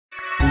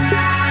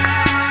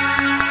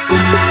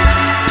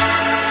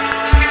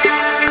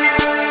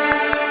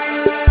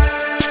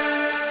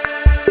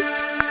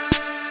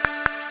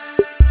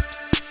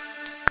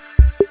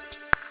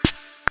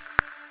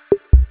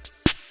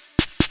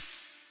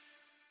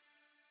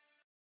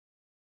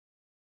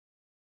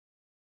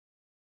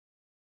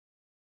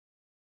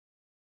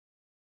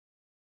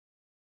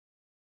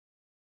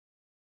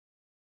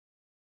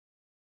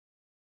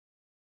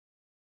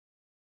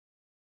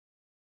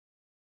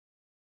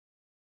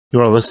You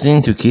are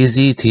listening to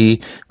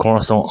KZET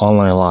Cornerstone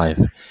Online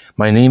Live.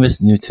 My name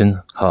is Newton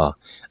He.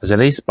 As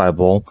today's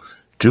Bible,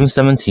 June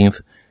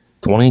 17th,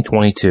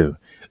 2022.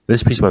 This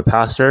is preached by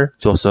Pastor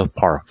Joseph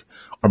Park.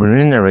 Our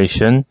renewed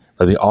narration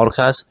will be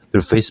autocast through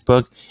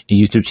Facebook and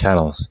YouTube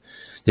channels.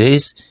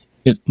 Today's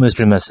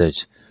ministry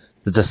message,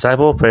 the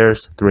Disciple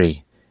Prayers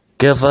 3.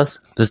 Give us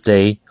this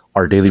day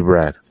our daily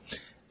bread.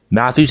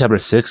 Matthew chapter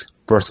 6,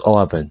 verse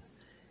 11.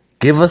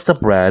 Give us the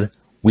bread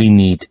we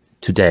need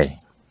today.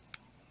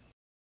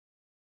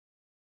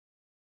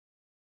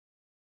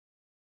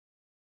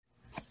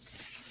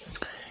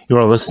 You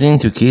are listening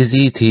to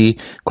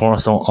KZET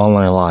Cornerstone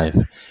Online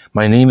Live.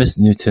 My name is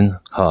Newton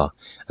He.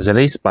 As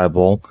today's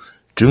Bible,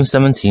 June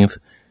 17th,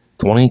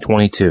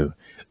 2022.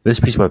 This is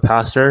preached by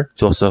Pastor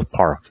Joseph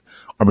Park.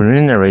 Our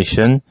renewed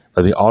narration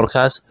will be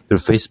autocast through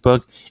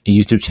Facebook and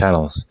YouTube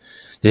channels.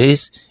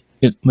 Today's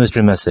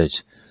ministry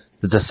message,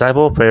 the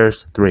Disciple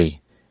Prayers 3.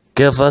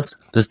 Give us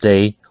this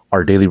day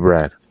our daily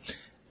bread.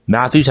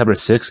 Matthew chapter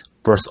 6,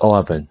 verse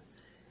 11.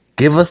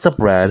 Give us the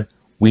bread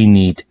we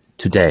need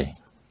today.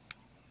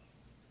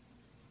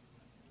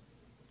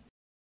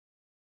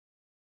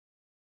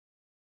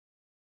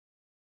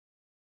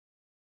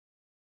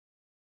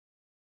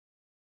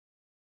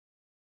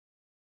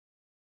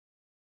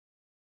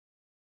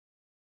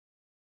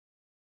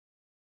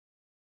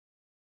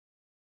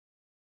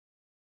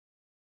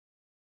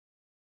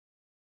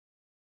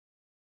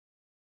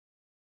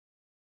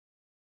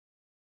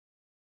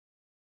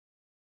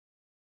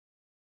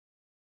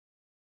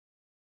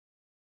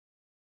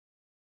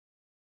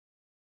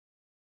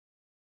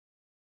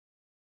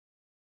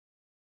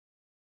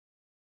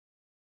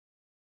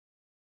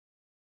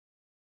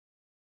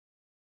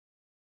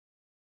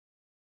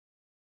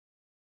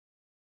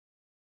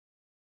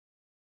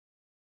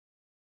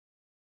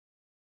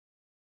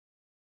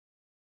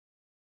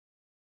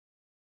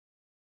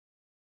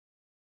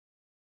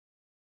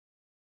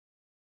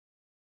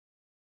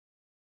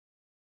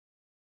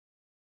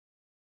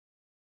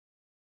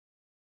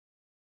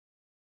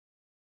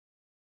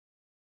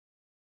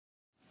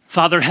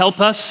 Father, help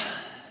us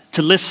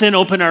to listen,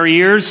 open our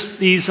ears.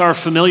 These are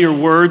familiar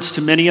words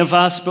to many of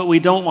us, but we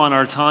don't want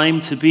our time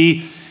to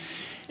be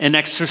an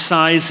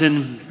exercise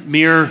in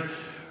mere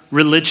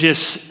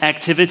religious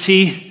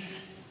activity.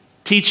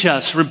 Teach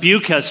us,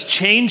 rebuke us,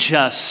 change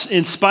us,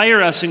 inspire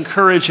us,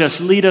 encourage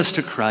us, lead us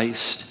to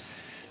Christ.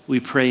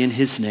 We pray in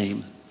his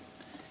name.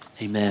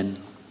 Amen.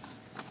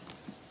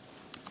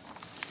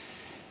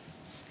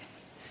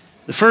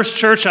 The first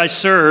church I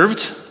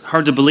served,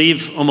 hard to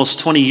believe, almost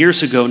 20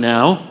 years ago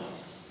now,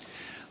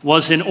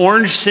 was in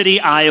Orange City,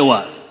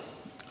 Iowa.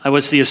 I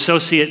was the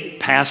associate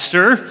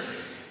pastor,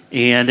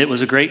 and it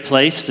was a great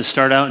place to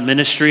start out in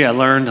ministry. I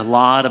learned a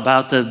lot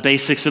about the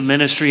basics of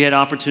ministry, had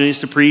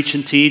opportunities to preach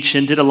and teach,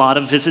 and did a lot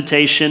of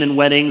visitation and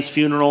weddings,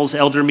 funerals,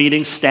 elder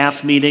meetings,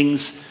 staff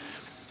meetings.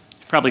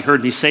 You probably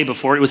heard me say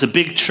before, it was a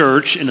big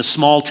church in a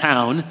small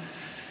town.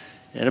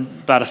 It had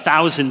about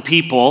 1,000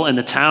 people, and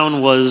the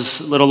town was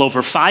a little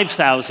over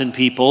 5,000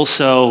 people,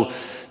 so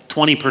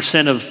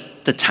 20% of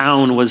the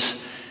town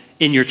was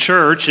in your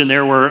church, and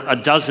there were a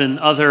dozen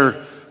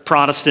other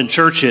Protestant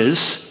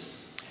churches.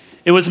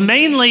 It was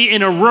mainly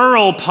in a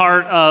rural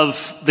part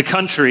of the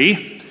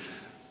country,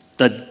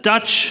 the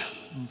Dutch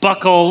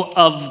buckle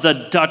of the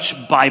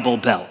Dutch Bible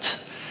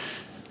Belt.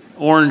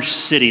 Orange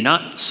City,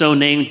 not so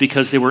named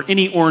because there were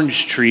any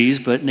orange trees,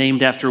 but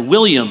named after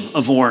William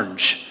of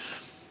Orange.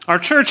 Our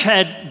church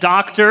had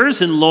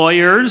doctors and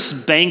lawyers,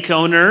 bank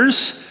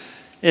owners.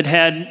 It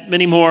had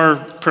many more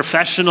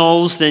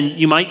professionals than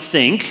you might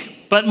think.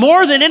 But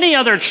more than any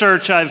other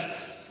church I've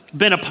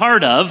been a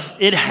part of,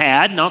 it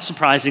had, not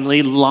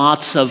surprisingly,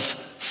 lots of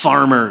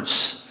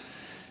farmers.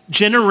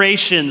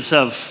 Generations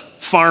of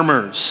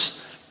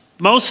farmers,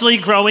 mostly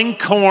growing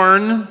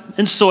corn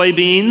and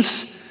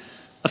soybeans,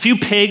 a few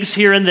pigs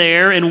here and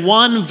there, and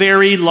one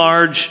very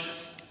large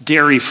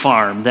dairy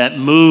farm that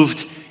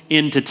moved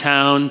into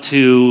town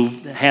to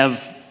have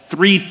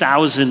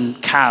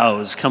 3,000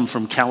 cows come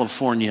from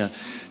California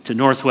to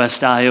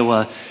northwest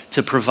Iowa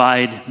to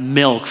provide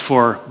milk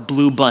for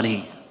Blue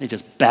Bunny. They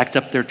just backed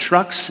up their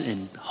trucks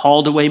and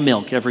hauled away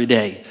milk every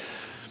day.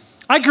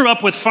 I grew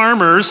up with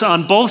farmers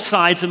on both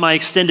sides of my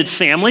extended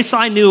family, so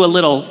I knew a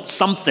little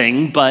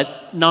something,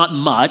 but not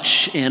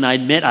much. And I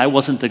admit I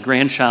wasn't the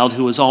grandchild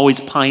who was always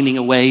pining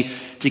away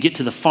to get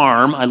to the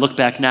farm. I look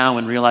back now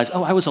and realize,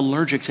 I was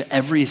allergic to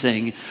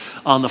everything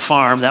on the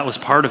farm. That was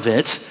part of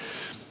it.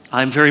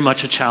 I'm very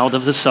much a child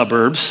of the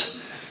suburbs.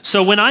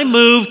 So when I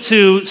moved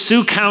to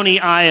Sioux County,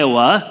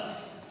 Iowa,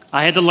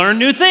 I had to learn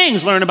new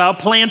things, learn about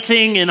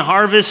planting and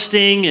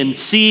harvesting and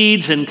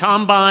seeds and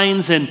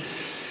combines, and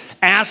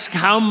ask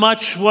how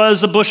much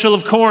was a bushel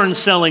of corn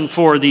selling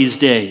for these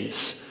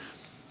days.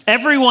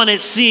 Everyone,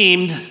 it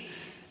seemed,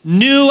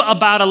 knew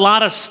about a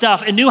lot of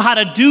stuff and knew how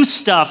to do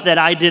stuff that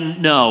I didn't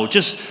know.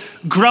 Just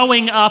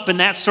growing up in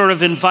that sort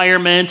of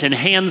environment and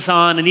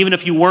hands-on, and even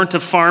if you weren't a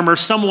farmer,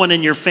 someone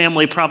in your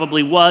family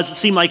probably was. It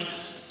seemed like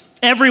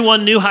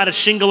Everyone knew how to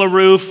shingle a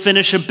roof,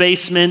 finish a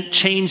basement,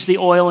 change the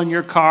oil in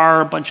your car,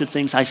 a bunch of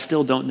things I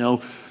still don't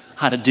know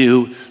how to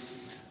do.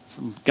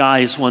 Some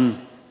guys one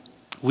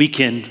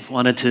weekend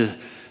wanted to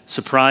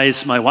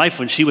surprise my wife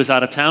when she was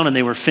out of town, and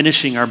they were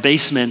finishing our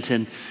basement,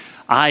 and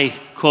I,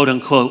 quote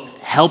unquote,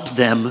 helped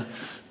them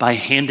by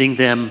handing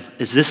them,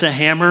 is this a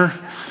hammer?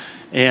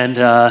 And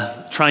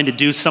trying to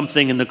do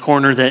something in the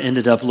corner that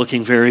ended up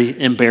looking very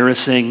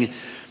embarrassing.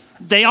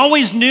 They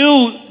always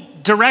knew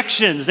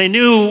directions. They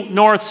knew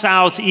north,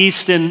 south,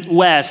 east, and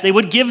west. They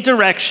would give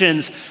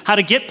directions how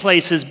to get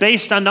places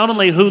based on not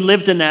only who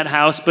lived in that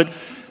house, but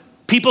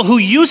people who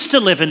used to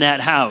live in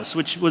that house,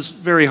 which was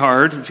very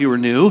hard if you were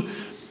new.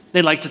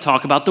 They liked to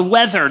talk about the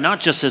weather, not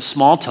just as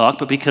small talk,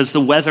 but because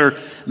the weather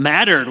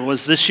mattered.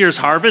 Was this year's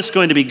harvest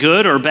going to be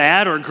good or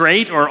bad or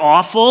great or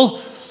awful?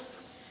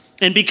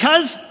 And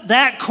because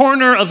that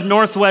corner of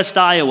northwest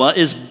Iowa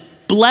is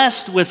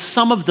blessed with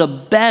some of the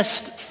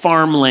best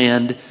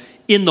farmland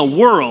in the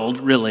world,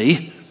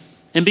 really,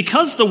 and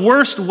because the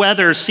worst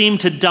weather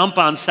seemed to dump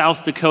on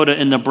South Dakota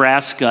and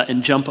Nebraska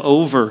and jump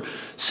over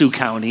Sioux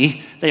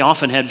County, they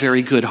often had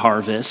very good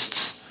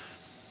harvests.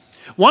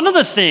 One of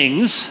the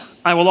things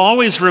I will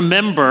always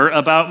remember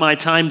about my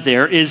time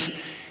there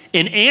is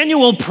an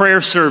annual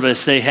prayer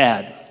service they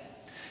had.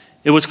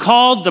 It was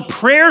called the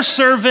Prayer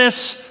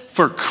Service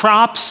for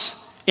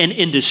Crops and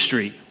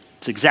Industry.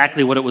 It's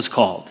exactly what it was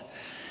called.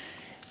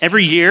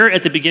 Every year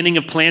at the beginning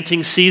of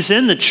planting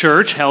season, the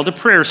church held a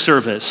prayer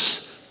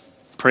service.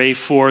 Pray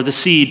for the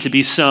seed to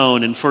be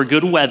sown and for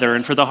good weather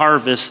and for the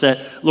harvest that,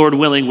 Lord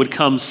willing, would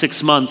come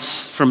 6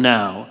 months from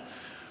now.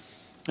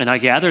 And I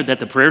gathered that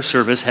the prayer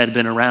service had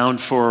been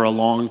around for a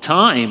long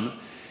time.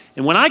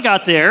 And when I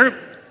got there,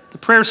 the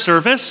prayer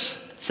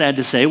service, sad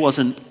to say,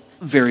 wasn't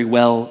very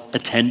well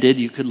attended.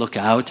 You could look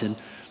out, and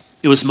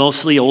it was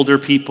mostly older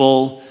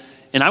people.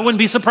 And I wouldn't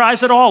be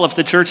surprised at all if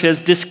the church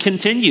has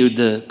discontinued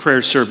the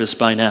prayer service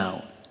by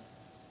now.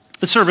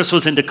 The service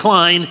was in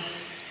decline.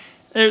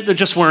 There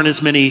just weren't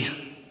as many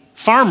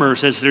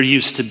farmers as there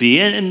used to be,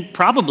 and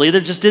probably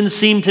there just didn't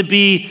seem to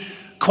be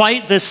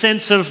quite the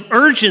sense of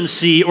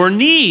urgency or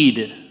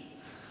need.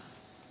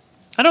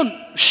 I don't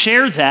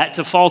share that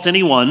to fault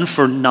anyone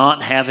for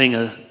not having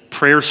a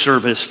prayer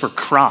service for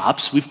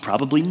crops. We've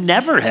probably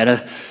never had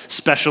a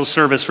special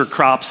service for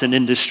crops and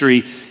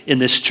industry in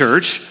this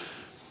church.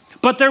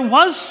 But there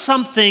was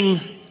something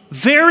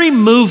very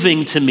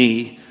moving to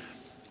me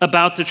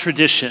about the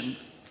tradition.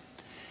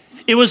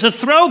 It was a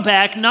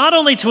throwback not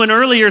only to an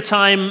earlier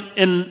time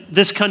in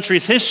this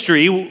country's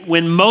history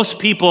when most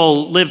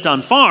people lived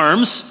on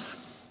farms,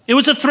 it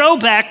was a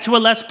throwback to a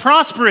less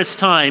prosperous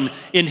time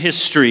in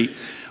history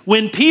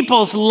when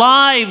people's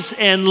lives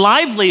and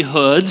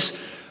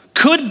livelihoods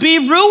could be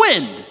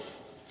ruined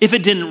if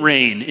it didn't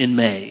rain in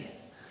May,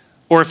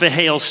 or if a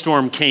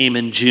hailstorm came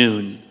in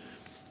June,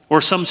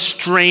 or some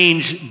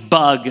strange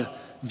bug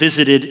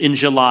visited in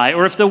July,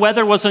 or if the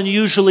weather was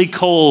unusually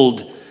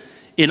cold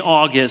in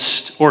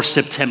August or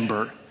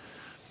September.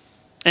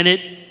 And it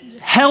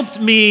helped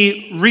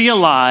me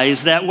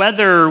realize that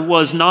weather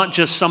was not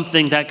just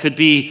something that could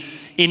be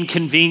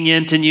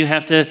inconvenient and you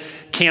have to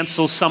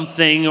cancel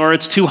something, or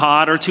it's too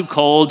hot or too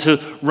cold to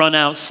run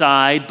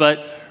outside,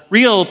 but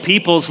real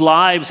people's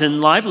lives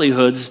and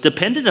livelihoods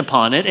depended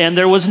upon it, and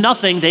there was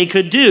nothing they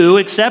could do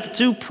except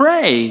to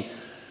pray.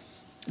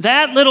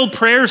 That little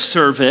prayer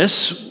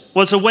service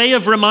was a way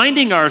of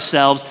reminding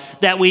ourselves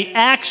that we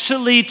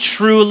actually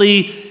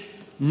truly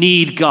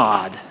need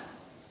God.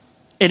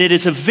 And it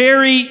is a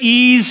very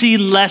easy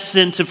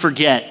lesson to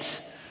forget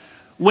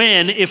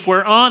when, if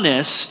we're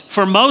honest,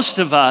 for most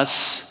of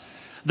us,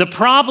 the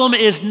problem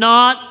is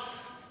not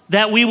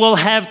that we will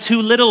have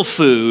too little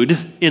food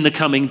in the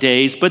coming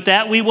days, but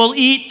that we will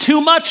eat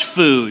too much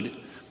food.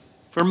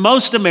 For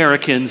most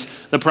Americans,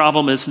 the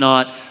problem is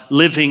not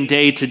living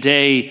day to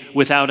day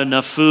without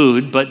enough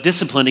food, but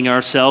disciplining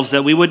ourselves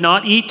that we would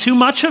not eat too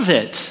much of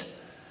it.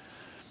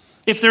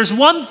 If there's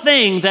one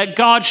thing that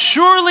God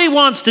surely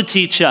wants to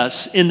teach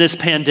us in this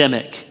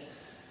pandemic,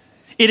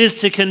 it is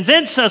to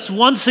convince us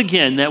once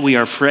again that we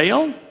are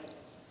frail,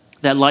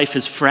 that life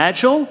is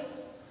fragile,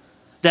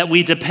 that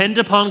we depend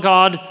upon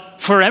God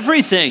for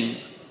everything.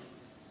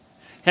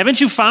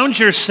 Haven't you found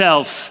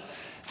yourself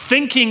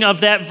thinking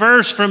of that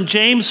verse from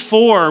James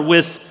 4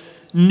 with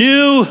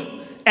new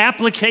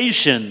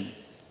application?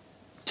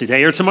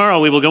 Today or tomorrow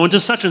we will go into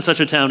such and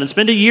such a town and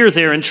spend a year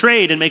there and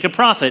trade and make a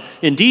profit.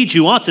 Indeed,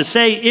 you ought to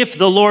say, if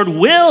the Lord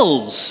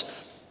wills,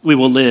 we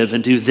will live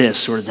and do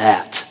this or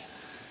that.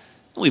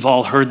 We've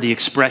all heard the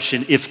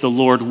expression, if the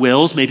Lord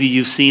wills. Maybe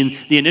you've seen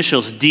the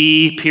initials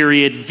D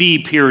period,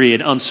 V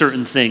period on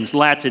certain things.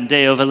 Latin,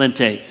 Deo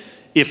volente,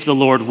 if the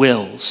Lord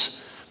wills.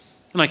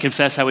 And I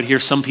confess I would hear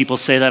some people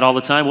say that all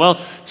the time. Well,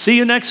 see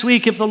you next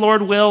week if the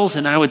Lord wills.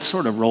 And I would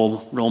sort of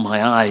roll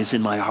my eyes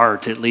in my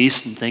heart at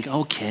least and think,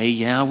 okay,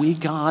 yeah, we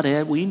got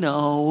it, we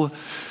know.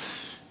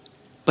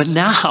 But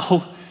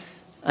now,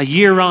 a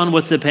year on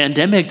with the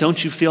pandemic,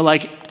 don't you feel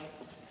like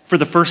for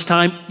the first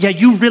time, yeah,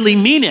 you really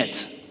mean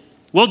it.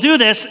 We'll do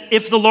this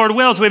if the Lord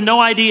wills. We have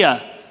no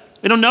idea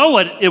We don't know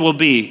what it will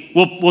be.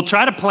 We'll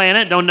try to plan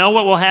it. Don't know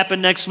what will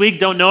happen next week.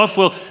 Don't know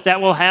if that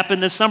will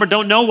happen this summer.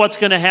 Don't know what's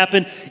going to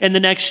happen in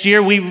the next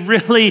year. We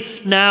really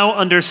now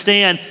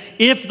understand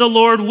if the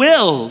Lord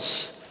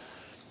wills.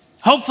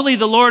 Hopefully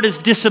the Lord is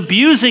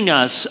disabusing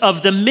us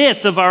of the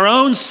myth of our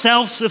own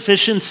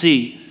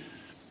self-sufficiency.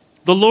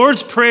 The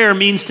Lord's Prayer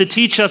means to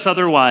teach us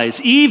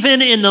otherwise.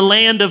 Even in the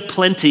land of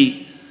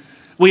plenty,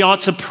 we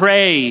ought to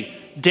pray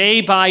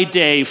day by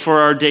day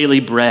for our daily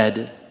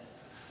bread.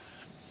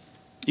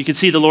 You can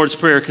see the Lord's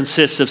Prayer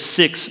consists of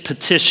 6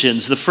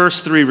 petitions. The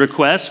first 3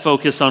 requests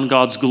focus on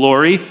God's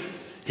glory,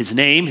 his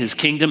name, his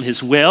kingdom,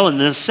 his will. And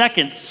the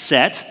second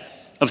set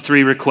of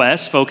 3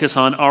 requests focus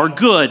on our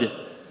good.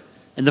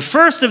 And the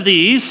first of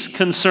these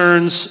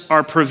concerns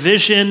our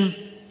provision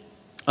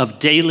of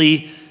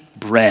daily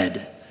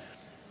bread.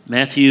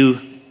 Matthew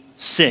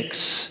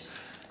 6,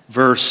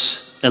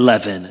 verse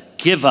 11.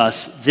 Give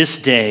us this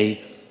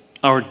day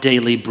our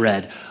daily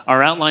bread.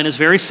 Our outline is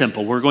very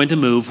simple. We're going to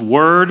move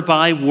word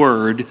by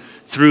word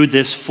through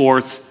this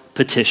 4th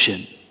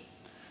petition.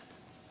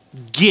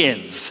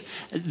 Give.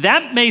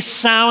 That may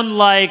sound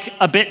like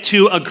a bit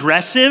too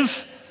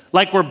aggressive,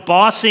 like we're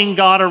bossing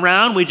God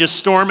around. We just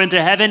storm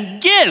into heaven.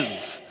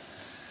 Give.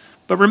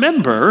 But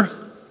remember,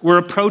 we're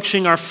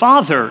approaching our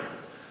Father.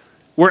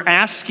 We're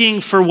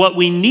asking for what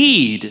we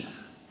need.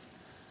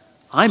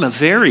 I'm a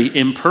very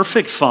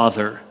imperfect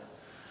father,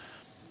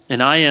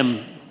 and I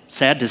am,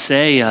 sad to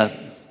say,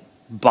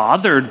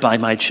 bothered by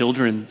my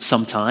children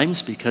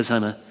sometimes because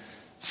I'm a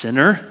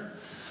sinner.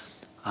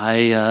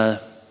 I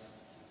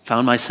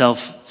found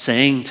myself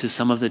saying to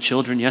some of the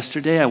children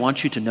yesterday, I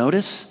want you to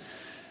notice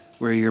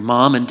where your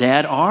mom and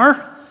dad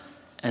are,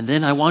 and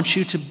then I want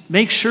you to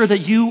make sure that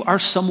you are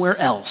somewhere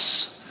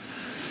else.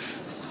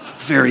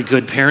 Very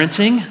good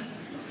parenting.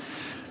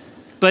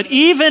 But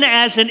even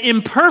as an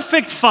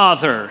imperfect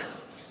father,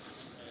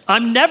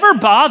 I'm never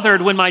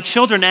bothered when my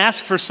children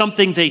ask for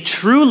something they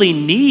truly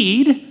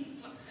need.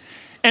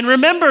 And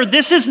remember,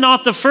 this is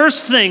not the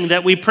first thing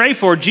that we pray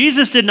for.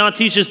 Jesus did not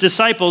teach his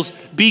disciples,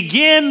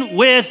 begin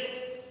with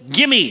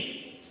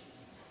gimme.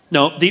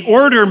 No, the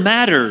order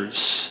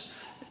matters.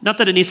 Not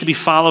that it needs to be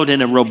followed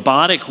in a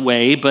robotic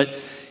way, but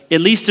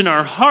at least in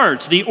our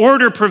hearts, the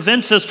order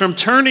prevents us from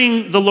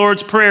turning the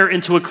Lord's Prayer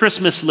into a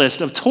Christmas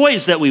list of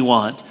toys that we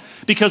want.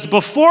 Because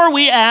before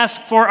we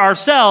ask for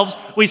ourselves,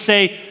 we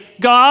say,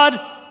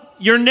 God,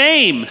 your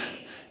name,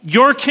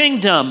 your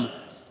kingdom,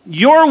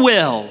 your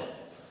will.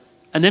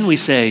 And then we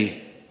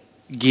say,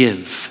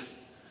 give.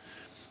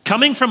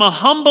 Coming from a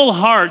humble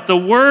heart, the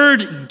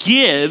word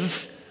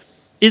give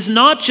is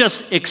not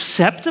just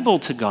acceptable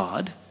to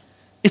God,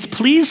 it's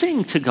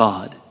pleasing to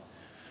God.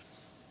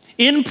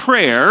 In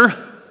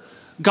prayer,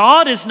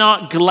 God is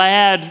not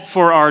glad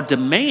for our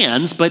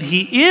demands, but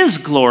he is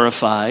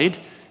glorified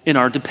in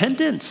our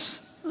dependence.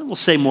 We'll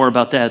say more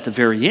about that at the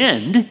very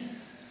end.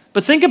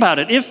 But think about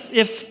it.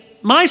 If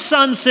my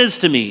son says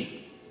to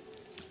me,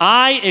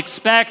 I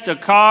expect a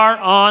car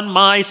on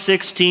my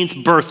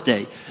 16th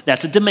birthday.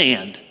 That's a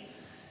demand.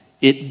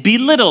 It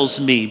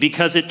belittles me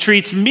because it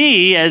treats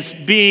me as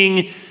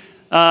being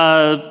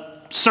a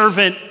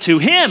servant to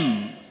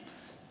him,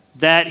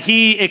 that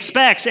he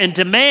expects and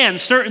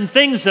demands certain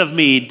things of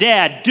me.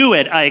 Dad, do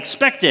it. I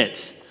expect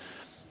it.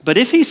 But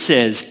if he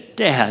says,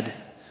 Dad,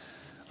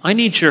 I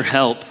need your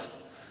help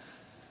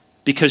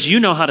because you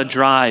know how to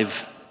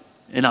drive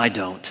and I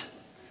don't,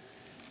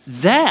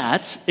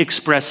 that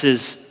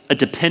expresses a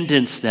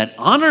dependence that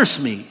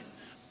honors me.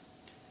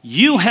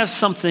 You have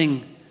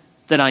something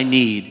that I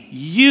need.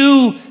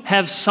 You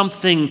have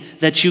something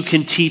that you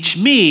can teach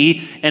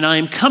me, and I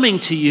am coming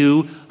to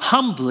you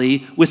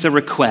humbly with a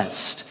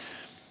request.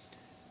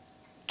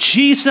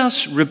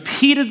 Jesus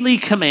repeatedly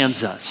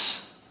commands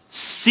us,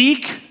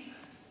 seek,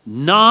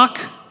 knock,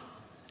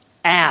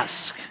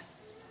 ask.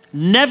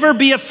 Never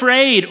be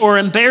afraid or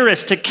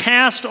embarrassed to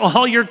cast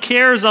all your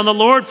cares on the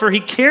Lord, for he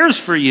cares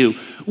for you.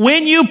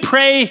 When you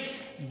pray,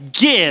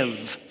 give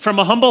from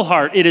a humble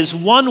heart, it is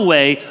one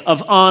way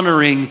of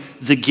honoring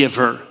the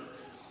giver.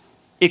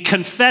 It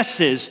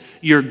confesses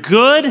you're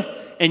good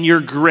and you're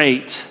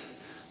great.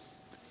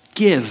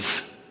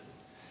 Give.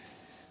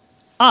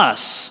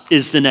 Us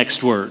is the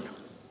next word.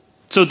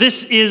 So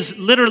this is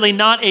literally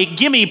not a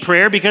gimme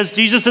prayer because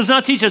Jesus does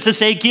not teach us to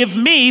say give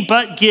me,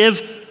 but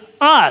give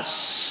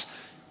us.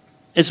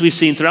 As we've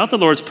seen throughout the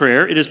Lord's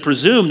Prayer, it is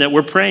presumed that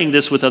we're praying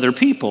this with other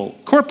people,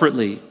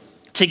 corporately.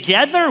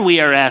 Together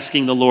we are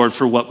asking the Lord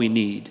for what we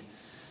need.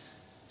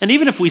 And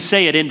even if we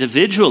say it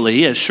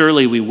individually, as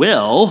surely we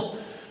will,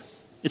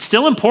 it's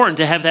still important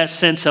to have that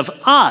sense of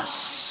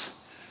us.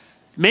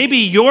 Maybe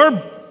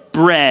your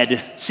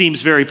bread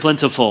seems very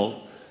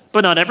plentiful,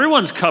 but not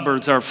everyone's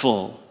cupboards are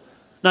full.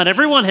 Not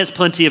everyone has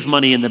plenty of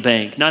money in the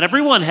bank. Not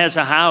everyone has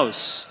a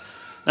house.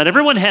 Not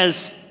everyone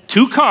has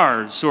 2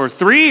 cars or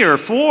 3 or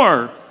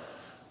 4.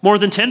 More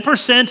than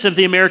 10% of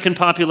the American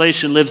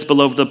population lives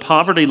below the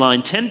poverty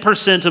line.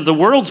 10% of the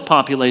world's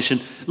population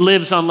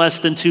lives on less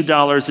than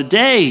 $2 a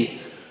day.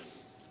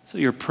 So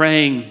you're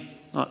praying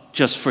not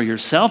just for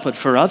yourself, but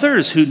for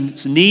others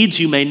whose needs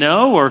you may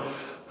know or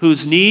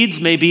whose needs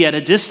may be at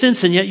a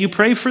distance, and yet you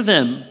pray for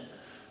them.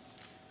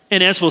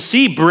 And as we'll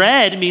see,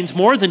 bread means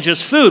more than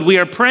just food. We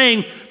are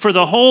praying for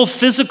the whole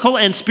physical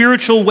and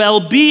spiritual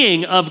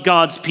well-being of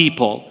God's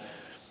people.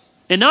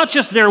 And not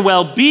just their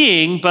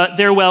well-being, but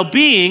their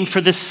well-being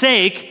for the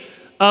sake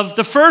of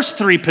the first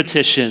three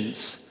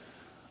petitions.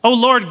 Oh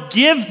Lord,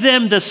 give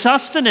them the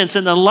sustenance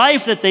and the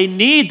life that they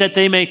need, that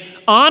they may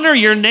honor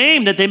your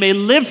name, that they may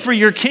live for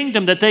your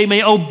kingdom, that they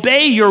may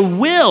obey your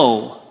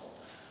will.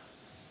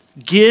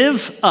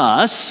 Give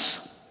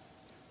us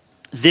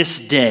this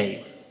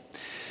day.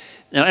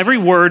 Now, every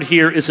word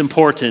here is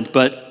important,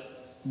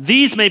 but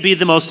these may be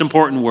the most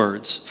important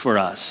words for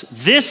us.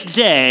 This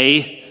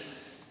day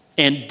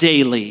and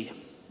daily.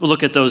 We'll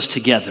look at those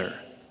together.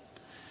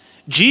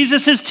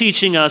 Jesus is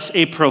teaching us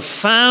a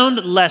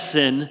profound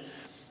lesson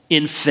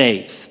in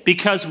faith,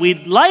 because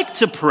we'd like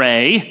to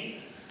pray,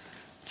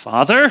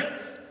 Father,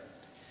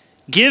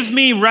 give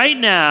me right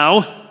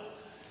now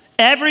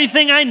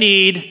everything I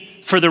need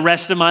for the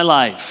rest of my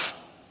life.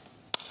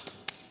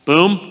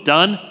 Boom,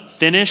 done,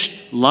 finished,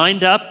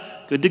 lined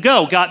up, good to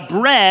go. Got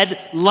bread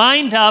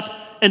lined up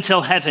until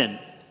heaven.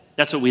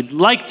 That's what we'd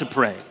like to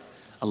pray.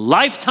 A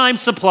lifetime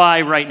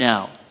supply right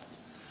now.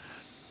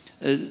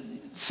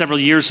 Several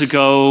years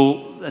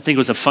ago, I think it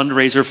was a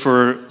fundraiser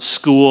for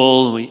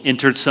school. We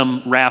entered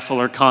some raffle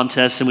or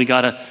contest, and we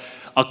got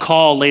a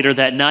call later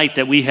that night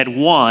that we had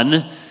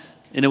won.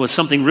 And it was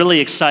something really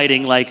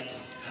exciting, like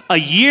a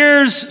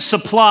year's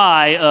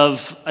supply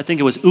of, I think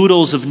it was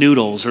oodles of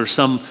noodles or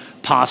some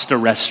pasta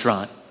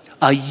restaurant.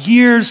 A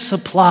year's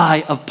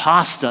supply of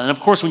pasta. And of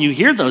course, when you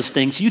hear those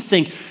things, you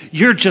think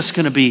you're just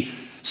going to be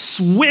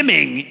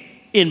swimming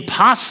in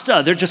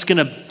pasta. They're just going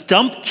to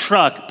dump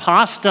truck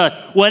pasta,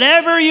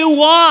 whatever you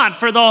want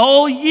for the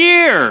whole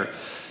year.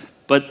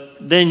 But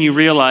then you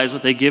realize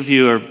what they give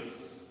you are,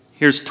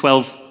 here's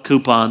 12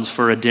 coupons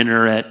for a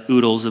dinner at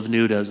Oodles of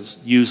Noodles.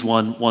 Use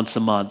one once a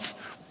month.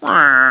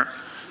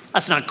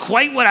 That's not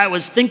quite what I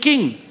was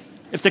thinking.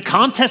 If the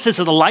contest is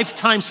a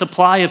lifetime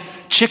supply of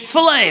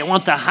Chick-fil-A, I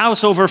want the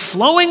house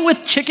overflowing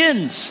with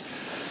chickens.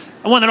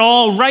 I want it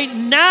all right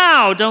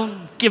now.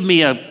 Don't give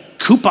me a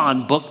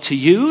coupon book to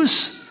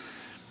use.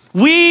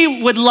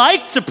 We would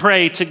like to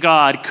pray to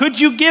God, could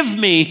you give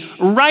me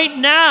right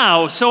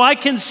now so I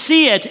can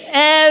see it,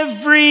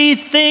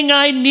 everything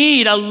I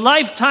need, a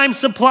lifetime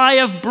supply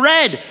of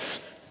bread.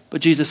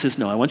 But Jesus says,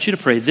 no, I want you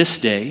to pray this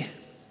day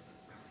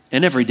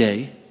and every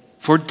day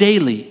for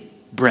daily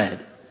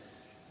bread.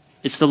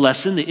 It's the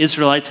lesson the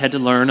Israelites had to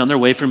learn on their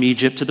way from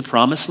Egypt to the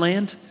Promised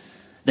Land.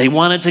 They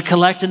wanted to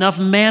collect enough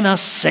manna,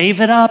 save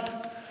it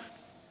up.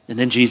 And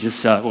then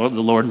Jesus, the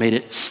Lord made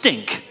it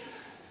stink.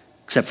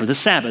 Except for the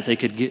Sabbath, they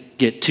could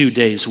get 2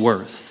 days'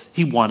 worth.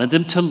 He wanted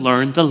them to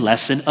learn the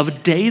lesson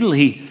of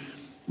daily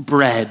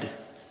bread.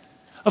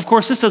 Of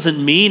course, this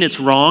doesn't mean it's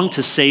wrong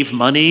to save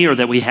money or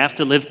that we have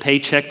to live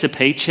paycheck to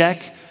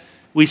paycheck.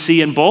 We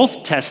see in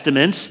both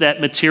testaments that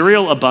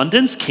material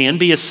abundance can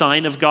be a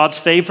sign of God's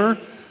favor.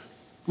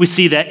 We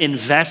see that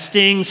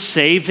investing,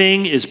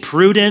 saving is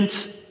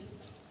prudent.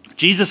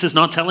 Jesus is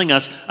not telling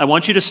us, I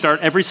want you to start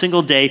every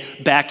single day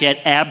back at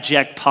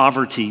abject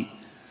poverty.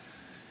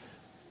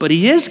 But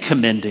he is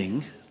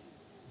commending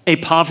a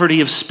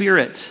poverty of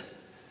spirit,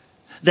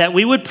 that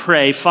we would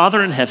pray,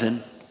 Father in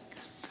heaven,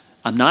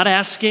 I'm not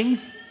asking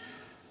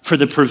for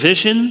the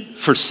provision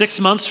for 6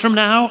 months from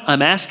now.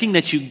 I'm asking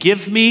that you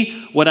give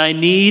me what I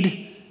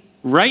need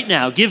right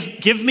now.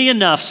 Give me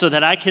enough so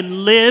that I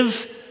can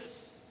live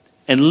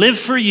and live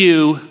for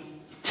you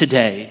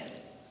today.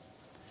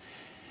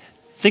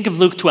 Think of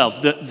Luke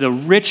 12, the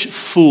rich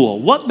fool.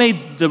 What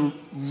made the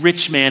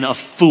rich man a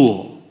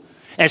fool?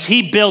 As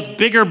he built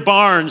bigger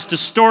barns to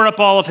store up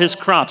all of his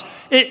crops.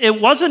 It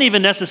wasn't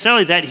even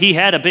necessarily that he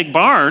had a big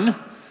barn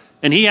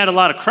and he had a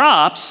lot of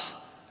crops.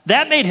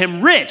 That made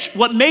him rich.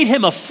 What made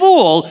him a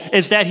fool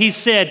is that he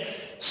said,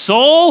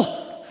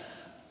 soul,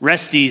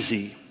 rest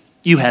easy.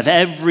 You have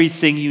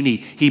everything you need.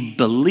 He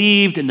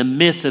believed in the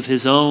myth of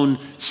his own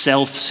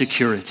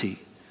self-security.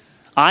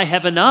 I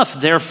have enough,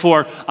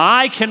 therefore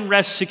I can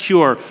rest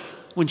secure.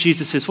 When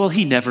Jesus says, well,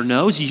 he never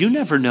knows. You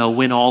never know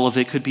when all of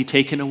it could be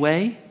taken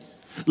away.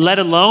 Let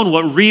alone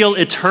what real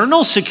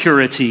eternal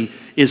security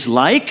is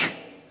like.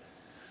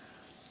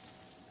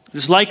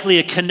 There's likely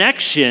a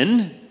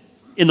connection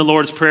in the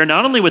Lord's Prayer,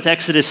 not only with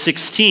Exodus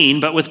 16,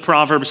 but with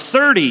Proverbs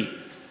 30.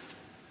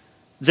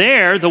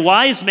 There, the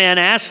wise man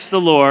asks the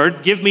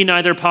Lord, give me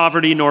neither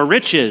poverty nor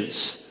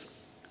riches,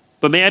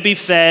 but may I be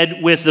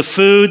fed with the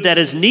food that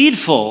is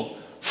needful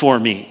for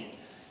me.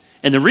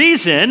 And the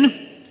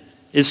reason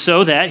is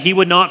so that he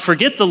would not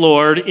forget the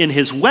Lord in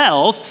his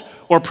wealth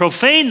or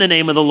profane the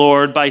name of the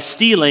Lord by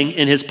stealing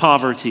in his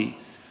poverty.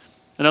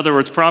 In other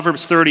words,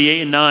 Proverbs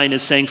 38:9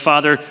 is saying,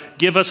 Father,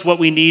 give us what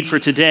we need for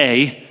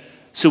today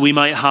so we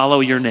might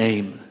hallow your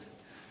name.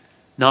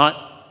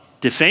 Not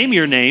defame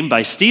your name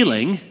by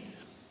stealing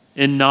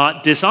and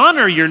not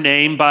dishonor your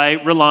name by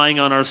relying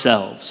on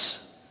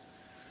ourselves.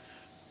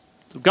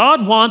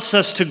 God wants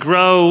us to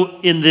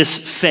grow in this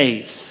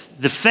faith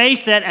The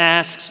faith that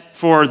asks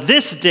for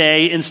this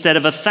day instead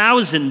of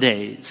 1,000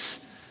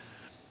 days.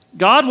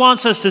 God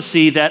wants us to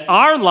see that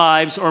our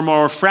lives are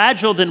more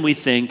fragile than we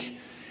think,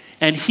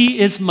 and he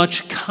is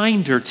much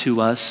kinder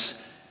to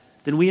us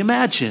than we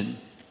imagine.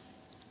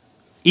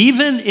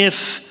 Even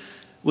if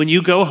when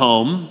you go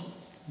home,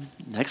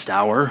 next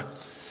hour,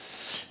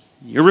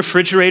 your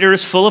refrigerator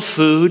is full of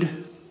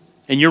food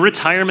and your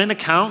retirement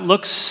account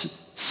looks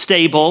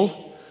stable,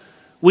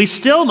 we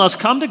still must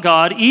come to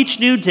God each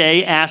new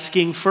day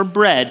asking for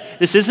bread.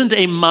 This isn't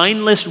a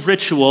mindless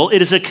ritual. It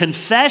is a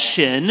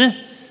confession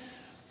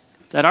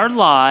that our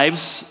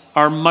lives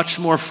are much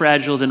more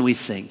fragile than we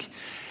think.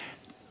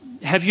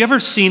 Have you ever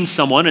seen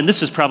someone, and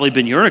this has probably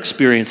been your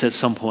experience at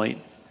some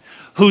point,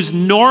 whose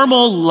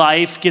normal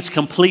life gets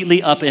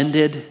completely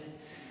upended?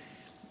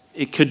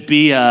 It could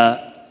be,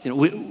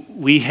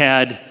 we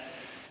had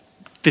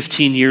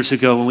 15 years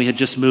ago when we had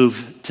just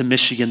moved to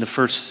Michigan, the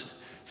first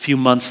few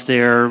months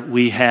there,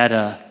 we had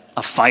a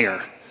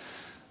fire,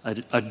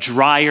 a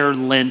dryer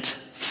lint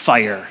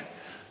fire.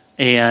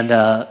 And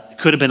it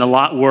could have been a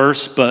lot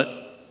worse, but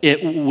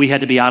we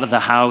had to be out of the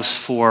house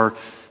for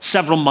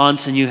several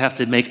months, and you have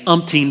to make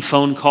umpteen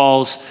phone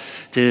calls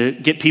to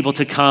get people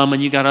to come,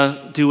 and you got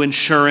to do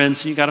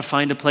insurance, and you got to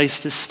find a place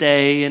to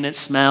stay, and it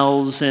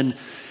smells. And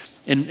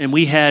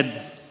we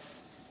had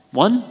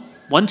one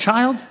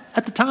child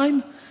at the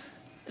time,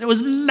 and it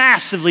was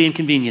massively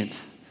inconvenient.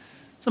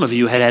 Some of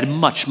you had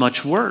much,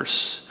 much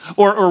worse.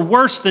 Or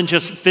worse than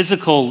just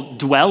physical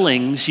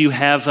dwellings. You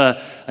have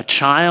a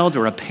child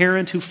or a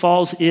parent who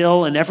falls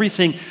ill, and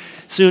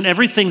soon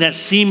everything that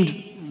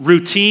seemed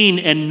routine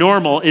and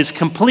normal is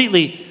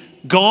completely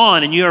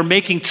gone, and you are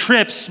making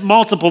trips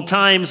multiple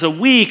times a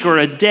week or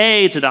a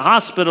day to the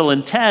hospital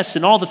and tests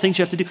and all the things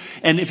you have to do.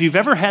 And if you've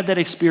ever had that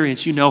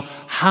experience, you know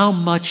how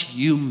much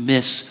you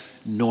miss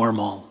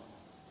normal.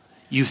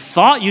 You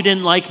thought you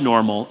didn't like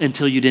normal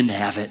until you didn't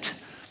have it.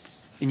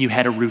 And you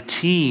had a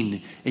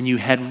routine, and you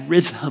had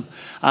rhythm.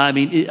 I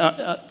mean,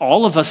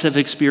 all of us have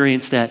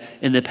experienced that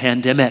in the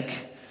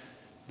pandemic.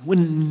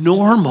 Wouldn't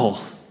normal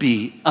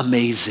be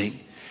amazing?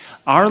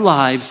 Our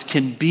lives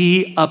can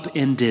be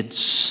upended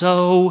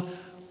so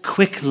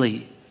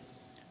quickly.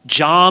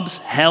 Jobs,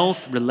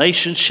 health,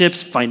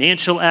 relationships,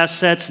 financial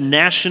assets,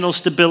 national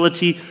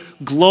stability,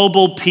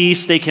 global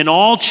peace, they can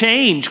all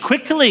change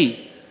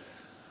quickly.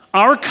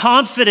 Our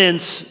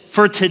confidence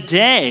for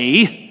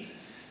today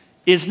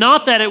is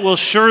not that it will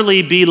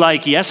surely be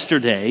like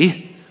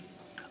yesterday.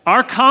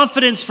 Our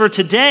confidence for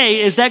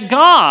today is that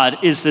God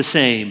is the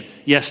same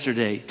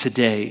yesterday,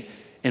 today,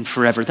 and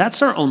forever.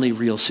 That's our only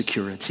real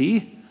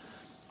security.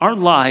 Our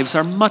lives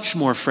are much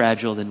more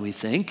fragile than we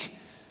think.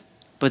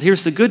 But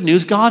here's the good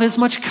news. God is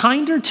much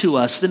kinder to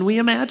us than we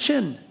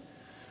imagine.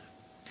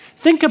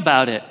 Think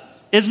about it.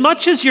 As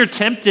much as you're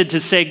tempted to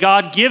say,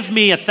 God, give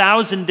me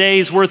 1,000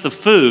 days worth of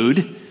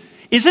food,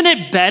 isn't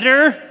it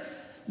better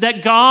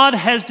that God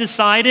has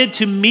decided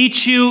to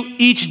meet you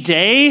each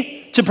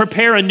day to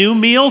prepare a new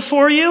meal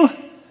for you?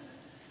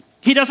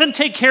 He doesn't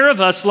take care of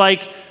us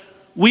like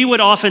we would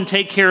often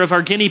take care of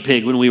our guinea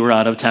pig when we were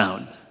out of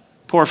town.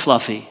 Poor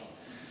Fluffy.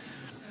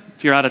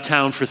 If you're out of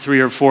town for 3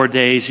 or 4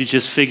 days, you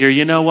just figure,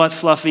 you know what,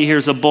 Fluffy,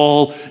 here's a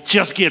bowl.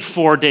 Just get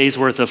 4 days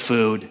worth of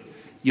food.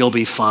 You'll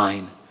be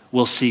fine.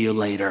 We'll see you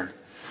later.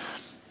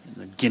 And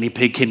the guinea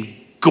pig can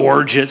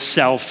gorge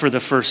itself for the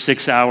first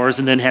 6 hours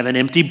and then have an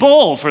empty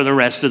bowl for the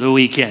rest of the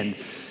weekend.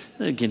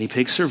 The guinea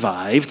pig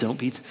survived. Don't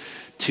be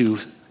too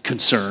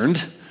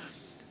concerned.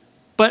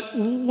 But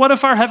what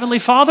if our Heavenly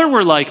Father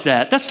were like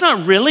that? That's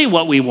not really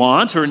what we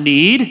want or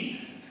need.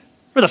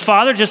 For the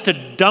Father just to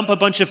dump a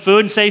bunch of food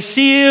and say,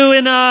 see you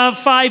in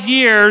 5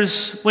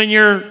 years when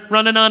you're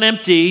running on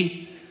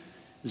empty.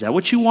 Is that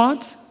what you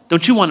want?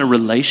 Don't you want a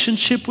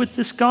relationship with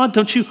this God?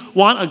 Don't you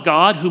want a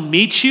God who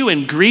meets you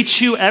and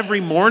greets you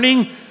every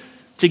morning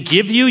to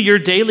give you your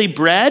daily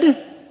bread?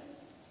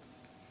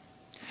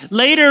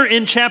 Later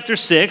in chapter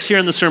 6, here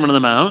in the Sermon on the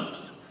Mount,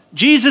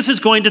 Jesus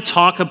is going to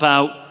talk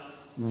about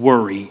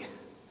worry.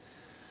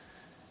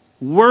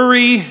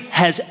 Worry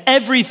has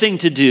everything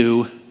to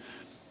do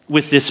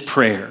with this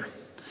prayer.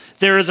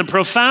 There is a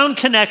profound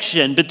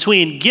connection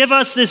between give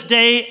us this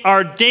day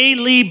our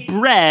daily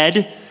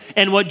bread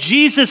and what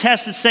Jesus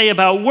has to say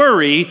about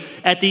worry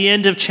at the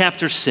end of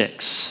chapter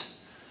 6.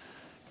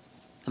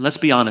 And let's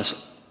be honest,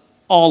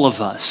 all of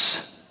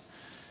us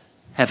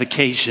have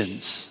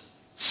occasions,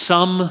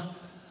 some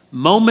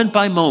moment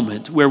by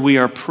moment, where we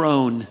are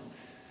prone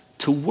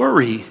to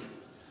worry.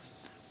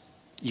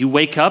 You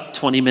wake up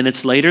 20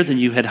 minutes later than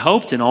you had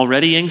hoped, and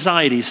already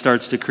anxiety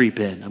starts to creep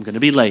in. I'm going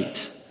to be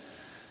late.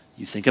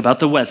 You think about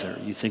the weather.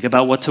 You think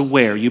about what to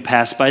wear. You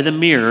pass by the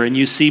mirror and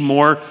you see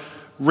more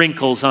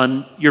wrinkles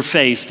on your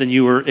face than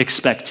you were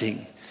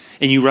expecting.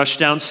 And you rush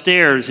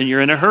downstairs and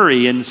you're in a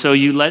hurry, and so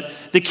you let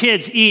the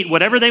kids eat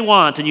whatever they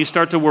want, and you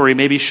start to worry.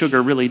 Maybe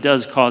sugar really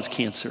does cause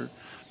cancer.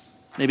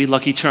 Maybe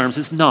Lucky Charms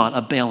is not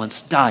a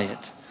balanced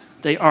diet.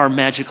 They are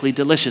magically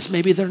delicious.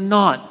 Maybe they're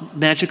not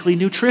magically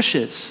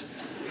nutritious.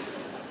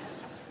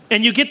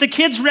 And you get the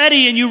kids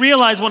ready and you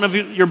realize one of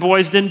your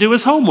boys didn't do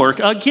his homework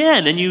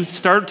again. And you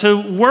start to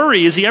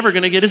worry, is he ever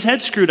going to get his head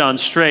screwed on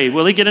straight?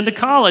 Will he get into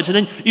college? And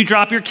then you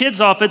drop your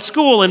kids off at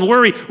school and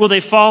worry, will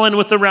they fall in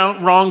with the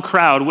wrong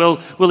crowd?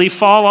 Will he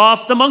fall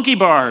off the monkey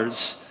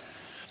bars?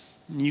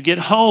 And you get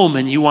home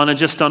and you want to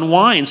just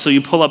unwind. So you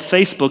pull up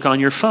Facebook on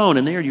your phone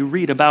and there you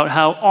read about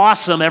how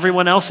awesome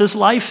everyone else's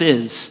life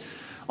is.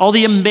 All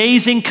the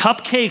amazing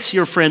cupcakes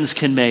your friends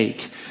can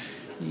make.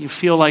 You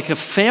feel like a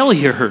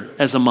failure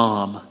as a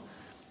mom.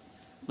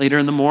 Later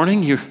in the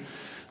morning, you're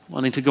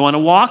wanting to go on a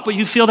walk, but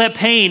you feel that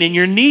pain in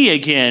your knee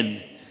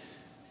again.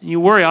 And you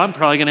worry, I'm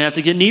probably going to have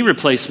to get knee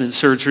replacement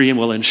surgery, and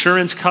will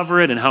insurance cover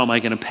it, and how am I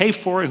going to pay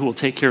for it? Who will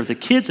take care of the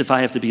kids if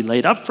I have to be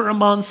laid up for a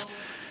month?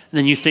 And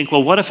then you think,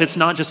 well, what if it's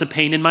not just a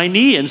pain in my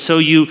knee? And so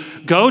you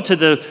go to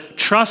the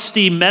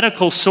trusty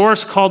medical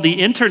source called the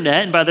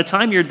internet, and by the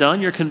time you're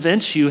done, you're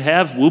convinced you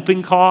have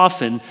whooping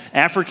cough and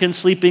African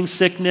sleeping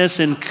sickness,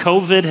 and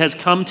COVID has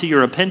come to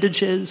your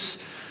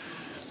appendages.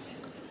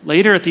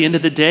 Later, at the end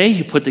of the day,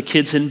 you put the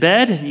kids in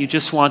bed and you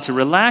just want to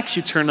relax.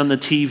 You turn on the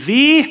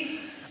TV,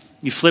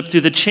 you flip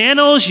through the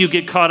channels, you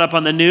get caught up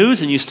on the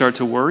news, and you start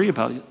to worry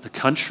about the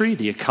country,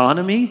 the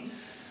economy,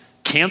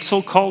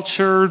 cancel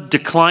culture,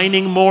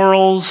 declining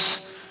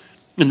morals.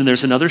 And then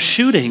there's another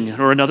shooting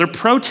or another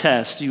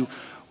protest. You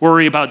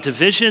worry about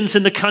divisions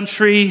in the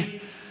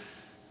country.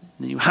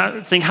 And you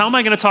think, how am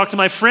I going to talk to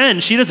my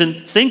friend? She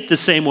doesn't think the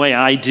same way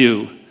I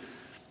do.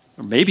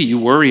 Or maybe you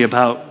worry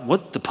about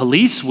what the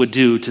police would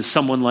do to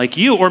someone like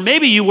you. Or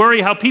maybe you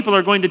worry how people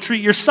are going to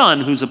treat your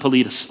son who's a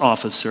police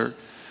officer.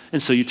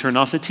 And so you turn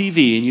off the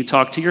TV and you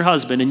talk to your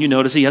husband and you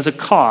notice he has a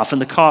cough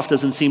and the cough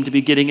doesn't seem to be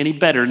getting any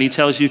better. And he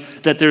tells you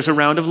that there's a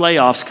round of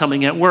layoffs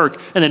coming at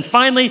work. And then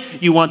finally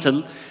you want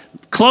to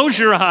close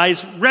your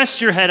eyes,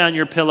 rest your head on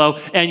your pillow,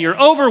 and you're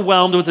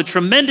overwhelmed with a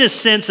tremendous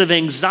sense of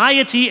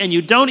anxiety and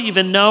you don't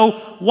even know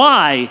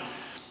why.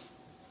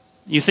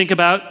 You think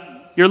about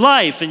your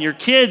life and your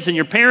kids and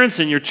your parents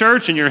and your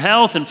church and your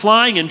health and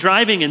flying and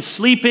driving and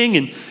sleeping,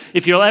 and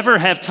if you'll ever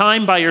have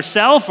time by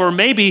yourself, or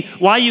maybe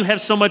why you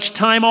have so much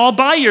time all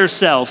by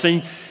yourself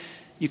and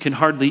you can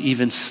hardly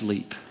even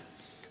sleep.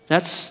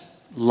 That's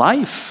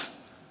life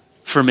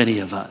for many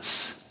of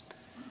us.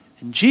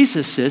 And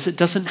Jesus says it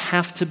doesn't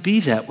have to be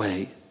that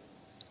way.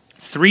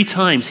 3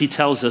 times he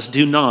tells us,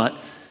 do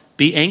not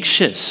be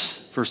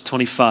anxious. Verse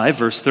 25,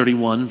 verse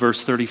 31,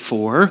 verse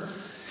 34.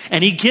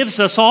 And he gives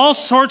us all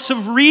sorts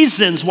of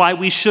reasons why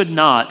we should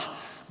not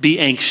be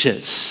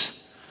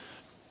anxious.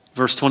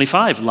 Verse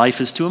 25,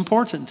 life is too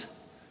important.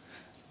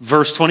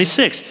 Verse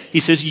 26, he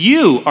says,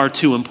 you are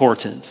too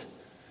important.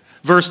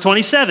 Verse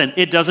 27,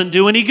 it doesn't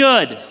do any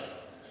good.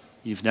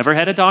 You've never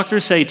had a doctor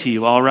say to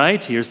you, all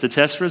right, here's the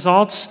test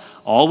results.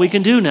 All we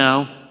can do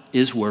now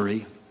is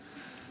worry.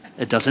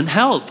 It doesn't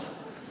help.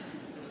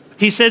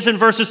 He says in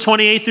verses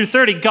 28 through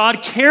 30,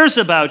 God cares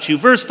about you.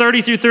 Verse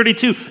 30 through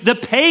 32, the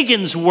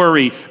pagans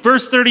worry.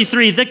 Verse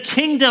 33, the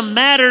kingdom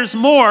matters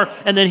more.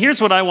 And then here's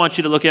what I want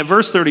you to look at.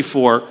 Verse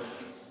 34,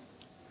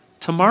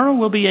 tomorrow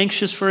will be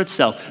anxious for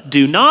itself.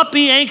 Do not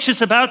be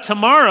anxious about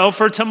tomorrow,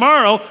 for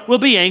tomorrow will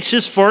be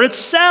anxious for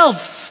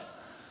itself.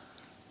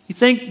 You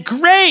think,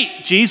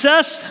 great,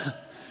 Jesus.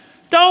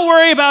 Don't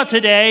worry about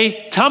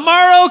today.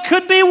 Tomorrow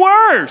could be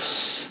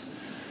worse.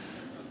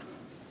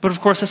 But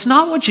of course, that's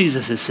not what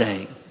Jesus is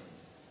saying.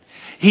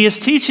 He is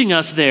teaching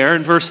us there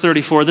in verse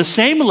 34, the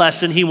same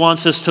lesson he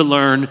wants us to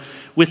learn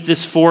with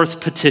this 4th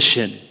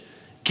petition.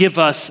 Give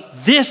us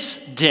this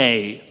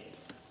day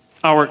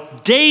our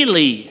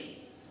daily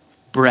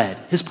bread.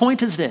 His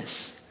point is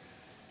this.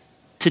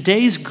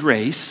 Today's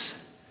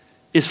grace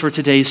is for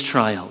today's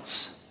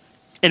trials.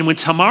 And when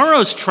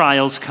tomorrow's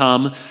trials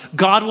come,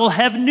 God will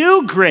have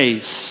new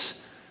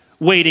grace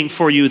waiting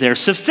for you there.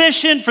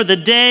 Sufficient for the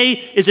day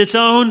is its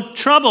own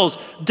troubles.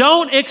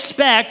 Don't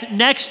expect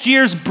next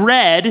year's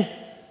bread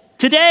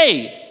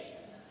today.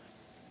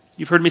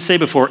 You've heard me say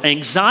before,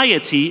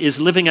 anxiety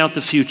is living out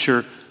the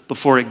future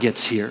before it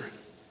gets here.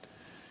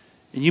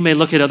 And you may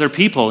look at other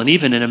people and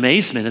even in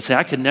amazement and say,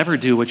 I could never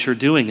do what you're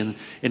doing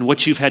and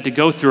what you've had to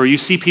go through. Or you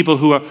see people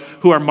who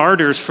are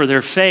martyrs for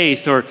their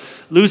faith, or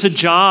lose a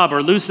job,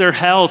 or lose their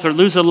health, or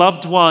lose a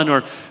loved one,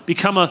 or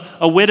become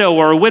a widow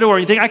or a widower.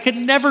 And you think, I could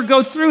never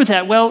go through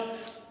that. Well,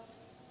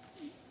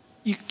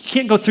 you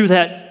can't go through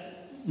that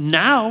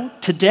now,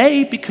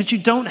 today, because you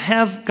don't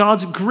have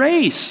God's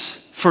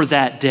grace for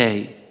that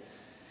day.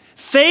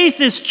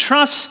 Faith is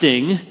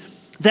trusting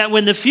that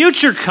when the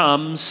future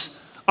comes,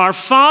 our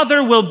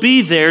Father will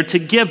be there to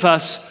give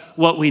us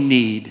what we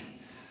need.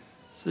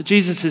 So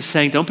Jesus is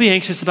saying, don't be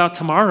anxious about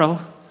tomorrow.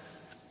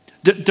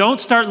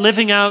 Don't start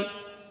living out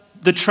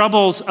the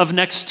troubles of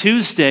next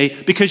Tuesday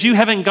because you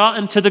haven't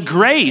gotten to the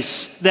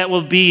grace that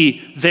will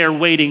be there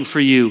waiting for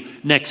you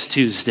next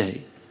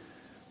Tuesday.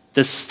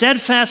 The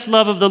steadfast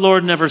love of the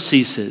Lord never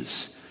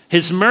ceases.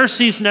 His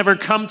mercies never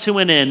come to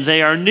an end.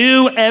 They are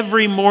new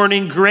every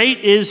morning. Great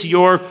is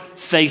your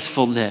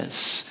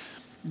faithfulness.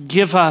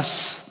 Give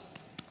us,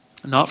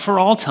 not for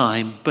all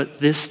time, but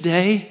this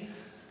day,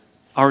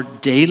 our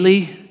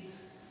daily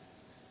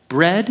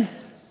bread.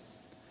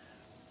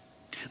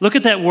 Look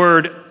at that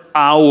word,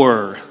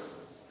 our.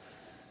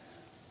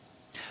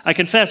 I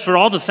confess, for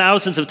all the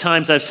thousands of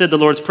times I've said the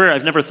Lord's Prayer,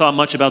 I've never thought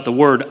much about the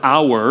word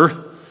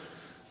our.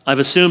 I've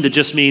assumed it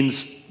just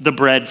means the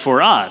bread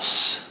for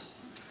us.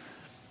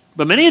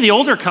 But many of the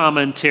older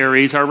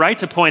commentaries are right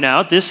to point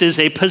out this is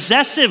a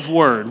possessive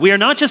word. We are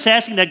not just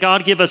asking that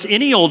God give us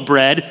any old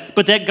bread,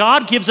 but that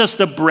God gives us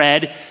the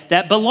bread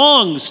that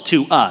belongs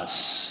to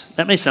us.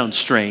 That may sound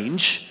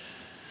strange,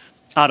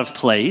 out of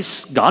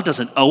place. God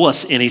doesn't owe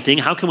us anything.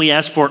 How can we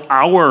ask for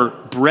our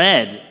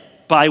bread?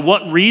 By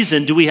what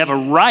reason do we have a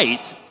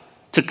right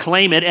to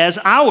claim it as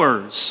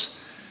ours?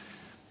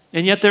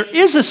 And yet there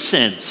is a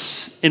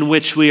sense in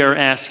which we are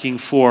asking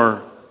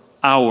for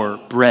our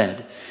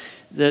bread.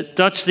 The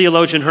Dutch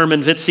theologian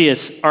Herman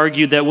Witsius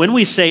argued that when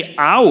we say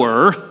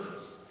our,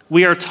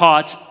 we are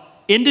taught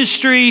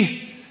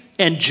industry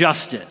and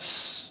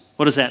justice.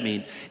 What does that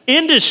mean?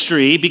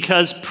 Industry,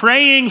 because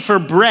praying for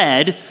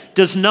bread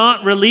does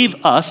not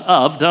relieve us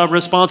of the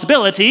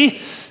responsibility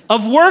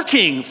of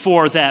working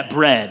for that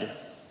bread.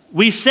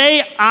 We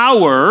say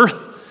our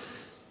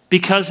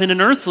because in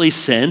an earthly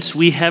sense,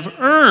 we have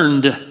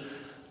earned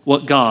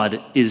what God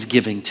is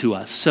giving to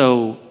us.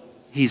 So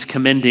he's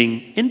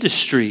commending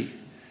industry.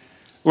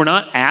 We're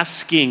not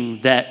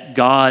asking that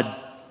God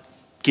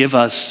give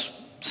us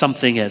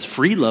something as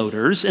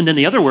freeloaders. And then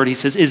the other word he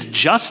says is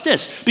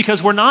justice,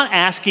 because we're not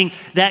asking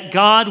that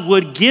God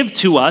would give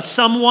to us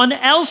someone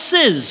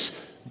else's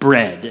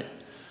bread.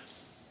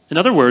 In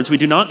other words, we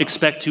do not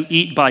expect to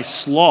eat by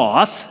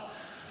sloth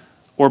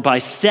or by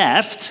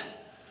theft.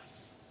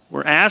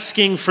 We're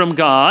asking from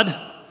God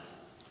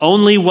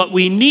only what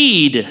we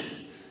need,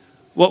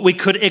 what we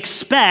could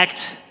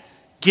expect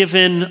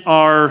given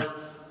our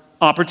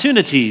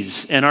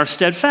opportunities and our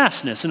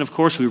steadfastness. And of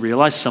course, we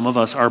realize some of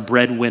us are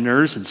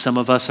breadwinners and some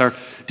of us are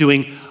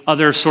doing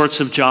other sorts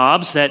of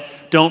jobs that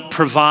don't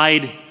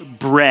provide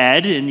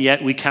bread, and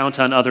yet we count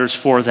on others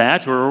for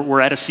that, or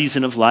we're at a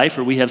season of life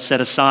where we have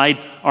set aside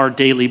our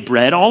daily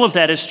bread. All of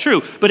that is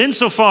true. But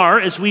insofar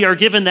as we are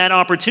given that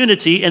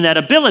opportunity and that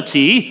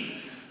ability,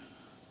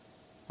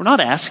 we're not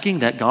asking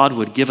that God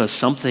would give us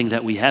something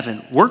that we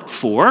haven't worked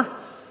for,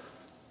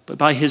 but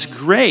by his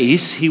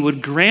grace, he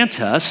would grant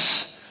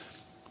us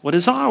what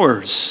is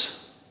ours,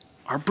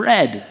 our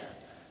bread.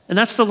 And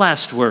that's the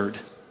last word.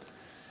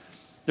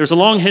 There's a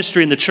long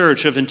history in the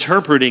church of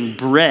interpreting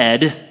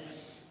bread,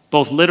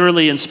 both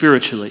literally and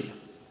spiritually.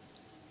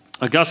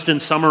 Augustine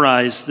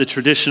summarized the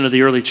tradition of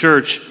the early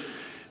church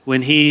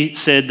when he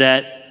said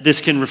that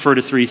this can refer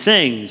to three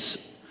things.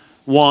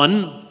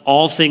 One,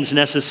 all things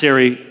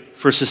necessary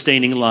for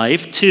sustaining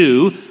life.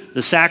 Two,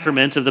 the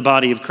sacrament of the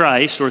body of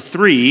Christ. Or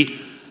three,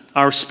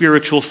 our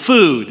spiritual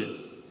food.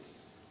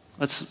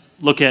 Let's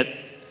look at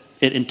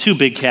it in two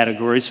big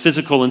categories,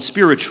 physical and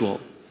spiritual.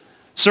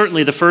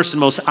 Certainly the first and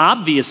most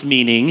obvious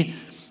meaning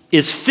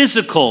is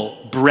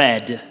physical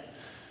bread,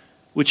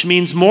 which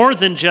means more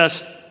than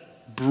just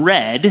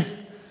bread,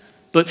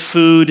 but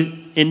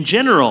food in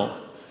general.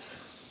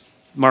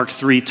 Mark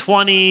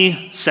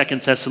 3:20,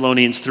 2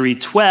 Thessalonians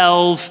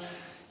 3:12.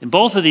 In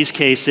both of these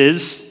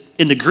cases,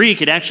 in the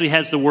Greek, it actually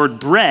has the word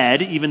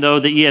bread, even though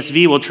the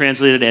ESV will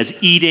translate it as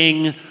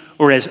eating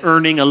or as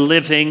earning a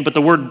living. But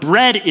the word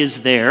bread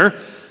is there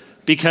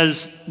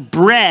because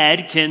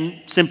bread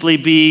can simply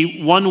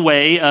be one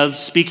way of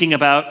speaking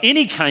about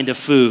any kind of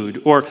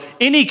food or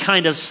any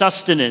kind of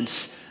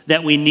sustenance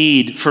that we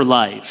need for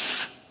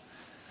life.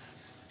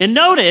 And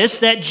notice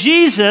that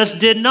Jesus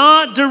did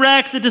not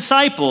direct the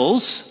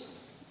disciples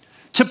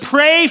to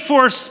pray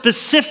for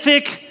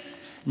specific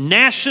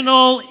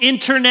national,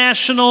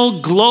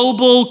 international,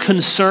 global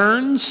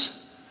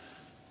concerns.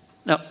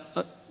 Now,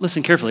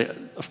 listen carefully.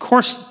 Of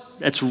course,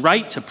 that's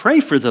right to pray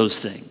for those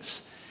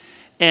things.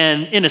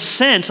 And in a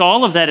sense,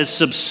 all of that is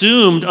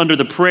subsumed under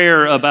the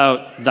prayer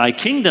about thy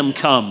kingdom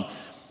come,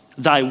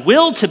 thy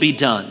will to be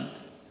done.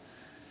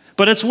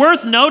 But it's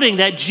worth noting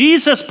that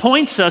Jesus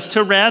points us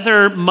to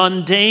rather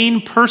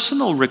mundane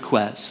personal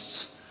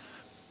requests.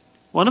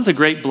 One of the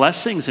great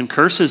blessings and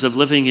curses of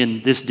living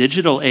in this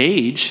digital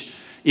age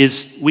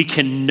is we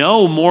can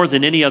know more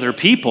than any other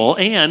people,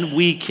 and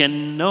we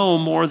can know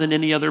more than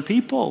any other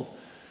people.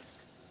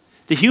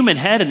 The human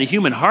head and the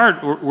human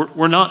heart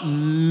were not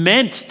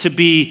meant to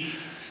be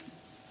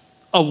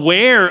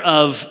aware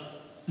of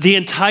the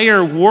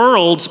entire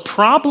world's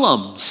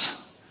problems.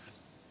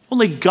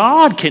 Only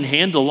God can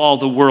handle all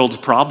the world's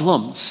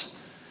problems.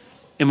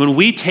 And when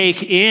we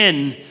take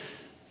in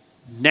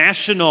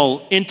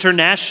national,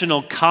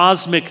 international,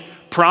 cosmic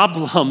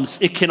problems,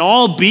 it can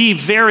all be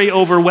very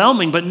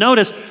overwhelming. But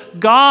notice,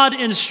 God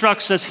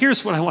instructs us,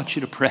 here's what I want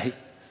you to pray.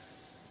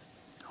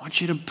 I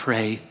want you to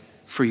pray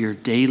for your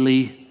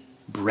daily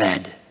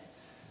bread,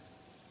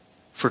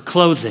 for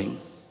clothing,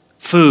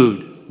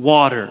 food,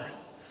 water,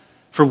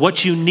 for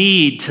what you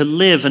need to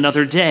live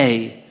another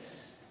day.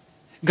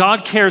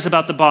 God cares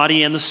about the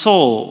body and the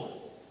soul.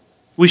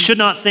 We should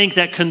not think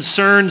that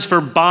concerns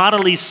for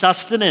bodily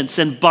sustenance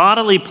and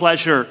bodily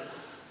pleasure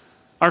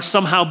are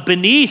somehow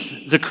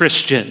beneath the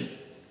Christian.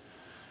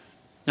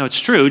 Now, it's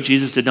true,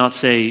 Jesus did not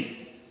say,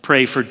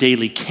 pray for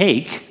daily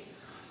cake.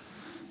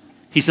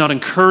 He's not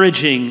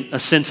encouraging a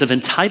sense of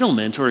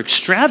entitlement or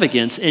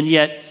extravagance, and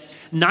yet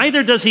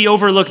neither does he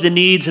overlook the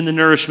needs and the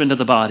nourishment of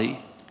the body.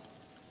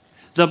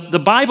 The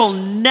Bible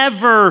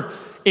never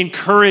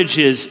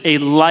encourages a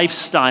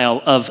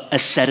lifestyle of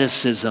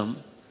asceticism.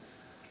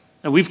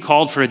 And we've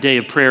called for a day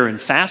of prayer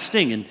and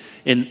fasting,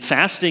 and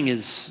fasting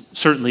is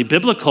certainly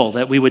biblical,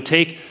 that we would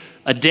take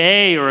a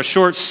day or a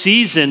short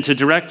season to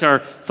direct our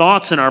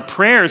thoughts and our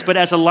prayers. But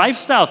as a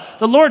lifestyle,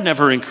 the Lord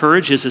never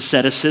encourages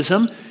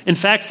asceticism. In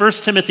fact, 1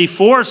 Timothy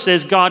 4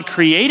 says God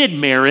created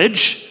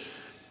marriage,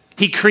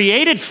 he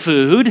created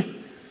food,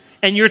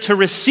 and you're to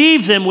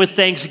receive them with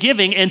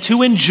thanksgiving and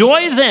to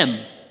enjoy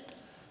them.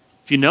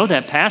 If you know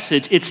that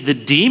passage, it's the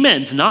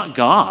demons, not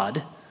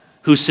God,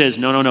 who says,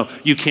 no,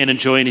 you can't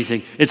enjoy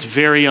anything. It's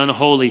very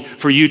unholy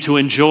for you to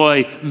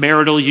enjoy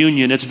marital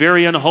union. It's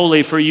very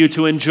unholy for you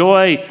to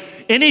enjoy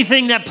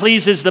anything that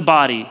pleases the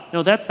body.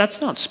 No,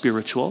 that's not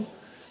spiritual.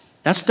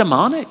 That's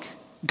demonic.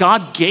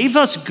 God gave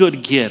us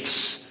good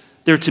gifts.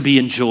 They're to be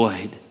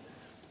enjoyed.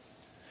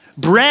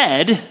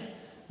 Bread,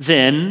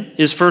 then,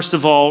 is first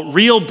of all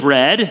real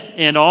bread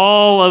and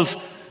all of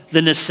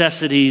the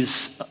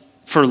necessities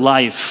for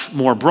life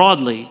more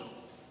broadly.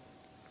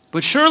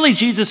 But surely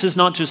Jesus is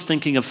not just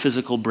thinking of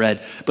physical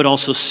bread, but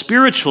also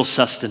spiritual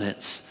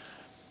sustenance.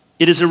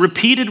 It is a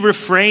repeated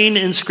refrain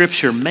in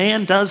Scripture.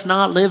 Man does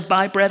not live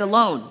by bread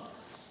alone,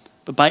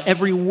 but by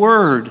every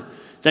word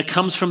that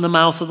comes from the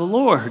mouth of the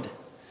Lord.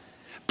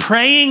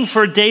 Praying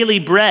for daily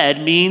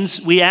bread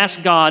means we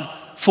ask God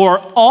for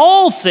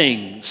all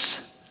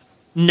things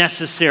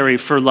necessary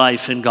for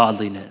life and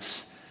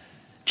godliness.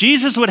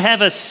 Jesus would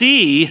have us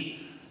see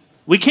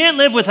we can't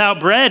live without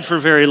bread for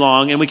very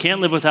long, and we can't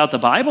live without the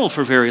Bible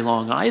for very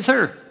long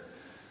either.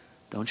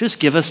 Don't just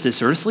give us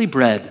this earthly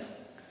bread,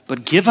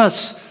 but give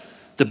us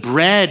the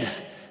bread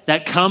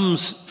that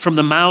comes from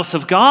the mouth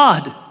of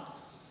God.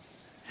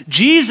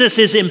 Jesus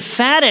is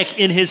emphatic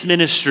in his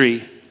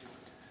ministry.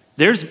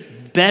 There's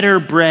better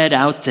bread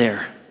out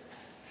there.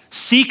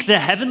 Seek the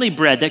heavenly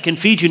bread that can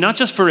feed you not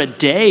just for a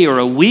day or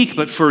a week,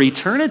 but for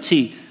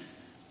eternity.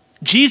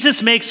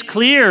 Jesus makes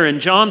clear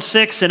in John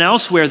 6 and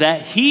elsewhere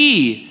that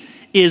he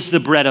is the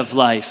bread of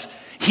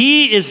life.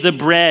 He is the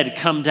bread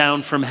come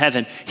down from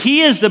heaven.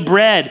 He is the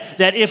bread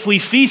that if we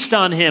feast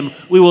on him,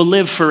 we will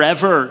live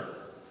forever.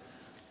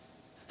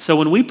 So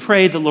when we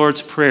pray the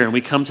Lord's Prayer and we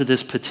come to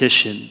this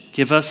petition,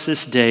 give us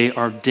this day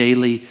our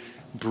daily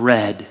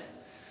bread.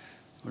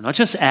 We're not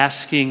just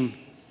asking,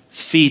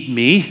 feed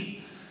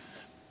me.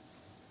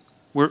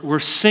 We're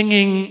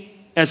singing,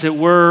 as it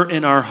were,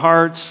 in our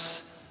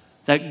hearts,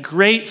 that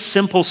great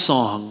simple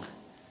song,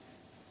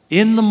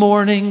 in the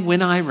morning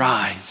when I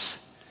rise,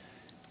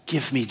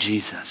 give me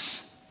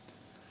Jesus.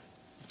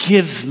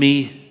 Give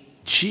me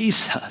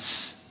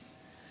Jesus.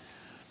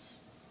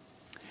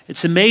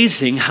 It's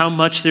amazing how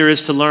much there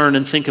is to learn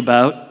and think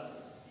about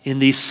in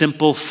these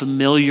simple,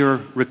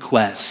 familiar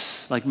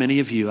requests. Like many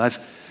of you, I've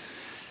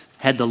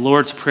had the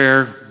Lord's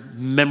Prayer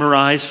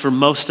memorized for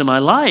most of my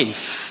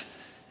life.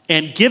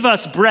 And give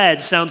us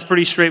bread sounds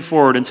pretty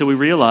straightforward until we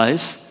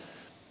realize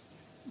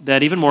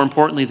that even more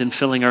importantly than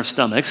filling our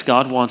stomachs,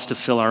 God wants to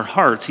fill our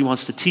hearts. He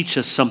wants to teach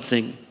us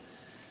something.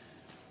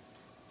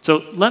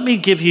 So let me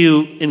give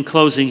you, in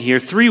closing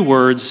here, 3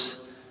 words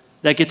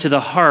that get to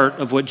the heart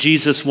of what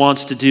Jesus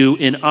wants to do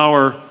in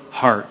our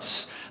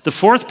hearts. The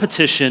 4th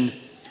petition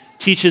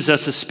teaches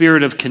us a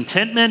spirit of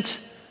contentment,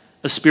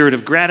 a spirit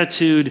of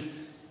gratitude,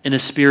 and a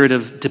spirit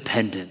of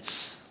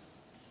dependence.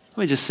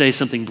 Let me just say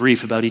something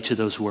brief about each of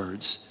those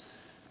words.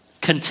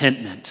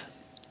 Contentment.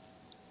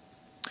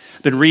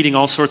 I've been reading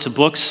all sorts of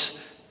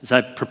books as I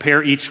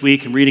prepare each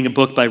week. I'm reading a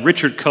book by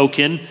Richard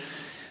Coken,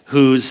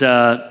 who's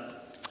a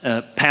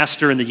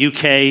pastor in the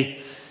UK.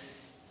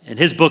 In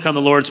his book on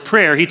the Lord's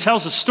Prayer, he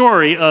tells a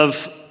story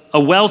of a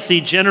wealthy,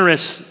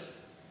 generous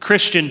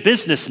Christian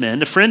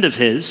businessman, a friend of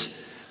his,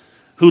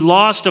 who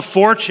lost a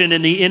fortune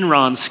in the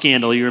Enron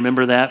scandal. You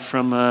remember that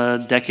from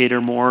a decade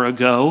or more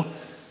ago?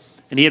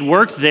 And he had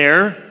worked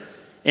there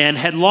and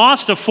had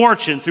lost a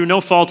fortune through no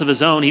fault of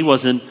his own. He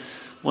wasn't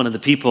one of the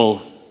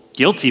people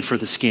guilty for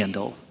the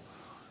scandal.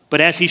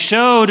 But as he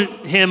showed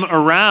him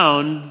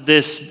around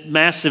this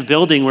massive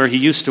building where he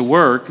used to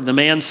work, the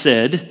man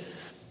said,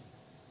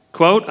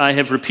 quote, I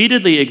have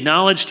repeatedly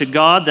acknowledged to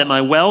God that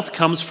my wealth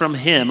comes from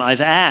him.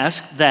 I've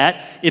asked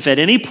that if at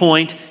any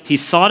point he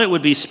thought it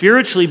would be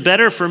spiritually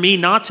better for me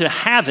not to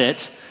have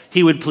it,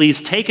 he would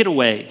please take it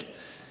away.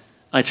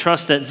 I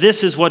trust that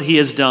this is what he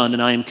has done,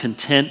 and I am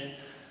content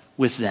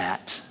with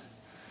that.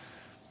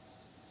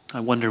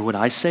 I wonder, would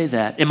I say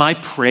that? Am I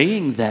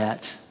praying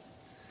that?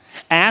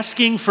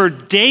 Asking for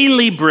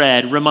daily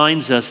bread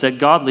reminds us that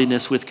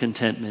godliness with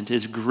contentment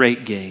is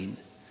great gain.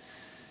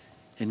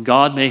 And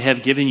God may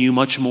have given you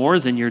much more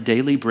than your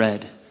daily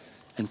bread.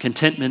 And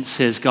contentment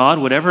says, God,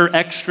 whatever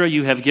extra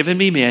you have given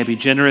me, may I be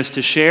generous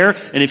to share.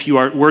 And if you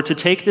were to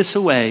take this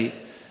away,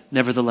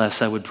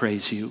 nevertheless, I would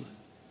praise you.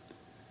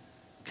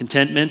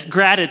 Contentment,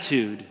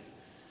 gratitude.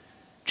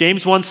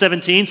 James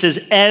 1:17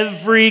 says,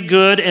 every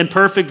good and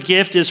perfect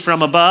gift is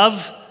from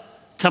above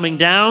coming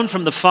down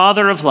from the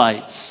Father of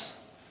lights.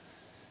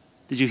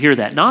 Did you hear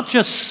that? Not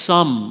just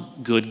some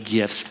good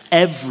gifts,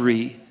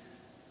 every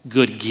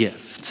good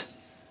gift.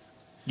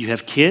 You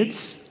have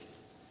kids,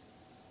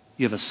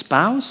 you have a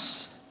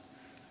spouse,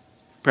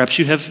 perhaps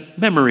you have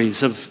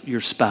memories of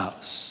your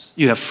spouse.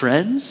 You have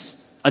friends,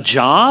 a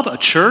job, a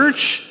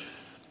church,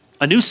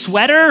 a new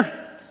sweater,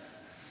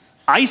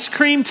 ice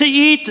cream to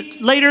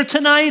eat later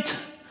tonight,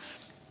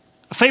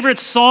 a favorite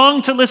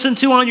song to listen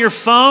to on your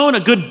phone,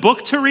 a good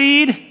book to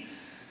read,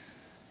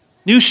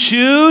 new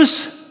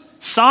shoes,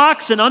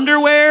 socks and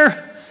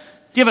underwear.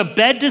 Do you have a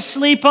bed to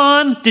sleep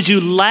on? Did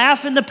you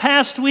laugh in the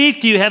past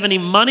week? Do you have any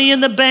money in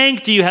the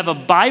bank? Do you have a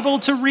Bible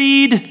to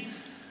read?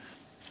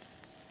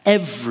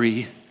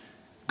 Every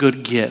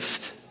good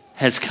gift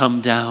has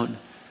come down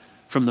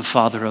from the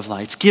Father of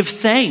lights. Give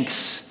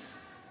thanks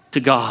to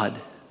God.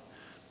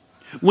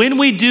 When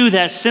we do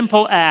that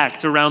simple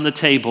act around the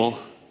table,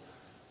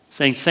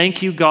 saying,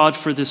 thank you, God,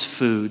 for this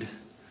food,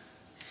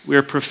 we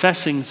are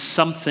professing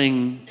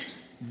something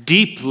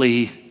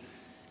deeply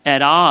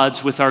at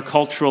odds with our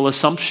cultural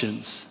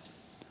assumptions,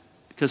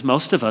 because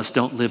most of us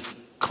don't live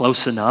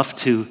close enough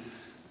to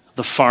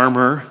the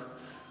farmer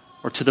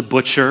or to the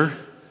butcher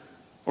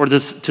or to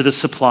the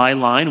supply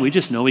line. We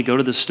just know we go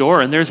to the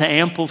store and there's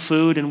ample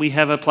food and we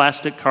have a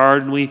plastic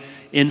card and we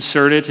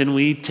insert it and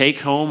we take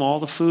home all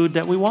the food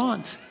that we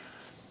want.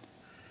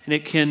 And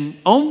it can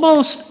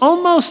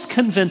almost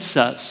convince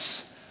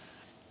us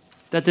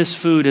that this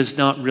food has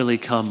not really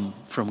come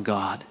from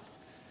God.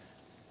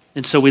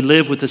 And so we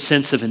live with a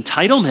sense of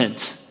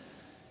entitlement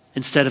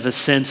instead of a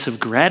sense of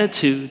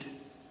gratitude.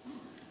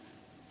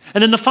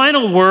 And then the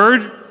final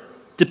word,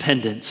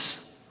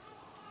 dependence.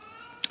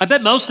 I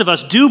bet most of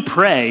us do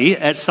pray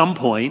at some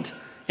point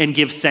and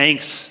give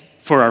thanks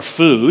for our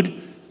food.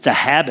 It's a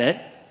habit,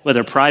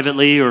 whether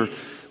privately or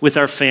with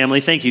our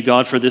family. Thank you,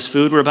 God, for this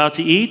food we're about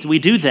to eat. We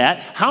do that.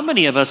 How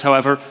many of us,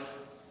 however,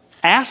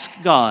 ask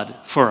God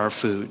for our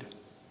food?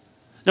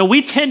 Now,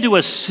 we tend to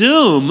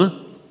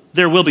assume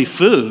there will be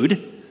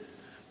food.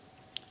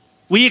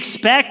 We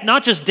expect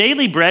not just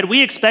daily bread,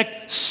 we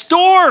expect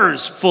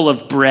stores full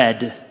of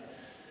bread.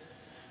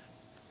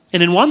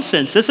 And in one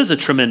sense, this is a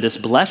tremendous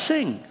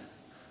blessing.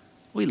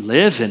 We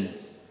live in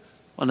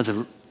one of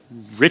the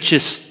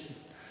richest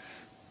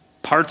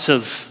parts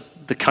of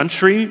the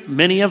country,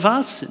 many of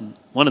us, and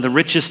one of the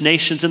richest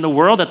nations in the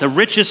world at the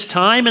richest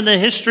time in the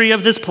history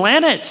of this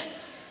planet.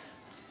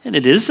 And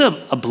it is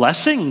a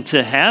blessing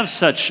to have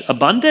such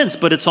abundance,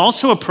 but it's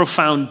also a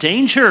profound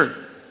danger.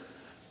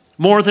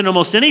 More than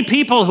almost any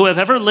people who have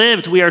ever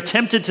lived, we are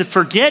tempted to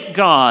forget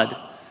God.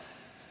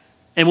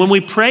 And when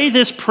we pray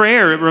this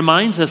prayer, it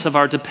reminds us of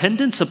our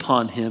dependence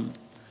upon Him.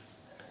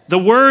 The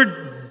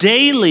word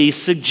daily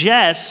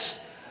suggests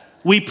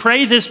we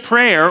pray this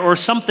prayer or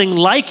something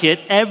like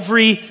it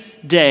every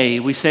day.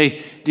 We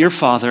say, dear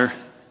Father,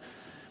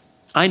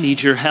 I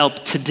need your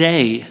help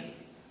today.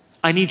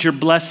 I need your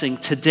blessing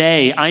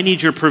today. I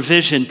need your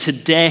provision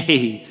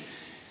today.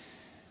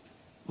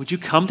 Would you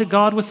come to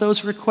God with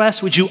those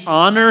requests? Would you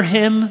honor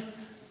Him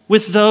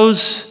with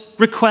those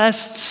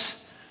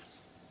requests?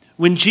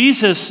 When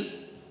Jesus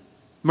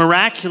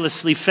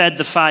miraculously fed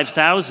the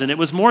 5,000, it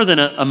was more than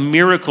a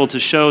miracle to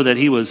show that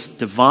He was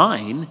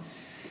divine.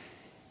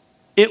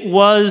 It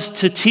was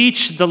to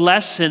teach the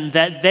lesson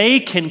that they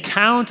can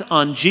count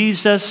on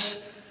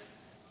Jesus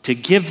to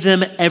give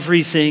them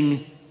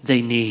everything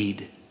they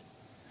need.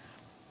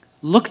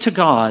 Look to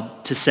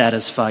God to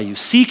satisfy you.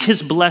 Seek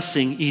His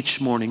blessing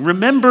each morning.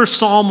 Remember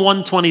Psalm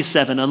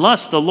 127,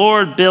 unless the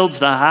Lord builds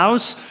the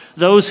house,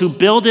 those who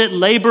build it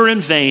labor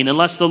in vain.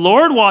 Unless the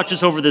Lord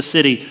watches over the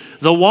city,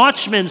 the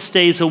watchman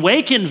stays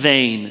awake in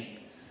vain.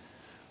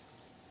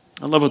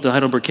 I love what the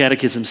Heidelberg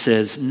Catechism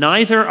says.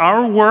 Neither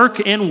our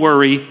work and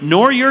worry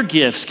nor your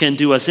gifts can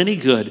do us any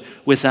good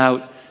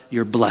without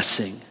your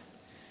blessing.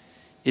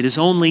 It is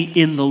only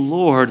in the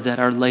Lord that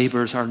our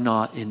labors are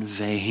not in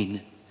vain.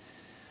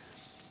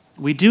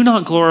 We do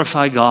not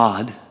glorify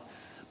God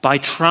by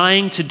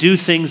trying to do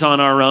things on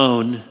our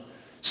own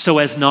so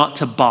as not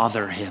to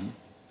bother Him.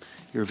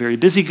 You're a very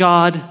busy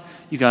God.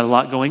 You got a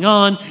lot going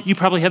on. You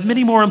probably have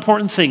many more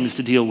important things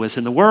to deal with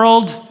in the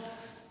world.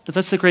 But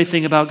that's the great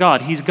thing about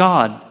God. He's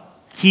God.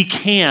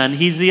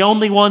 He's the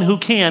only one who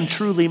can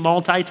truly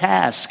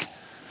multitask.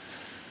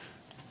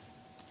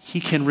 He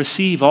can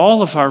receive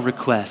all of our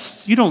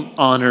requests. You don't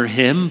honor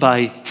Him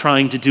by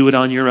trying to do it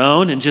on your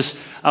own and just,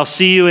 I'll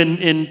see you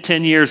in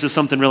 10 years if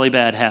something really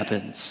bad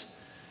happens.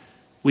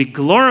 We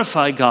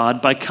glorify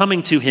God by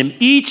coming to Him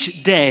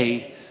each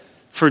day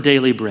for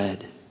daily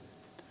bread.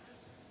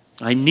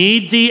 I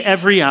need Thee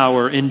every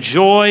hour, in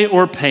joy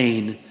or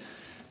pain.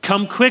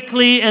 Come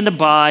quickly and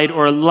abide,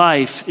 or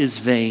life is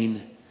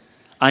vain.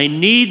 I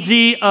need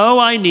Thee, oh,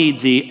 I need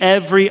Thee,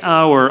 every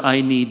hour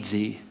I need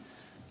Thee.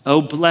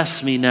 Oh,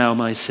 bless me now,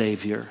 my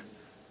Savior.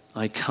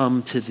 I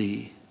come to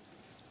Thee.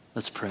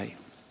 Let's pray.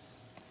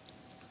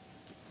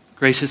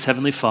 Gracious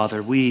Heavenly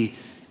Father, we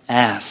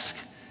ask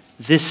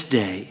this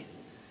day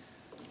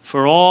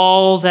for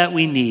all that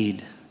we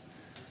need,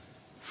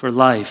 for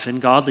life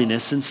and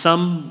godliness. And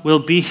some will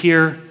be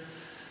here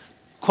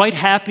quite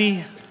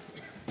happy,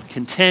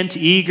 content,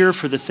 eager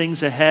for the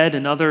things ahead,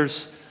 and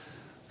others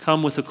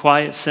come with a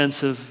quiet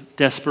sense of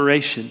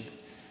desperation,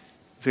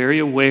 very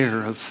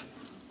aware of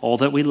all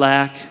that we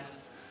lack,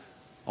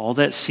 all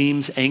that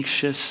seems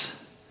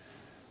anxious.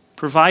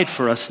 Provide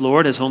for us,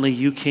 Lord, as only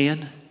you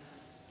can.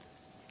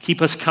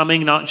 Keep us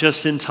coming not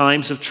just in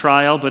times of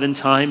trial, but in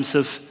times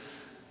of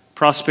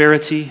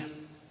prosperity,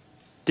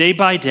 day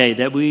by day,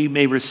 that we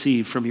may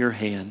receive from your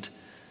hand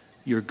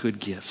your good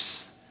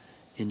gifts.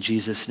 In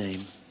Jesus'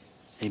 name,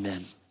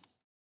 amen.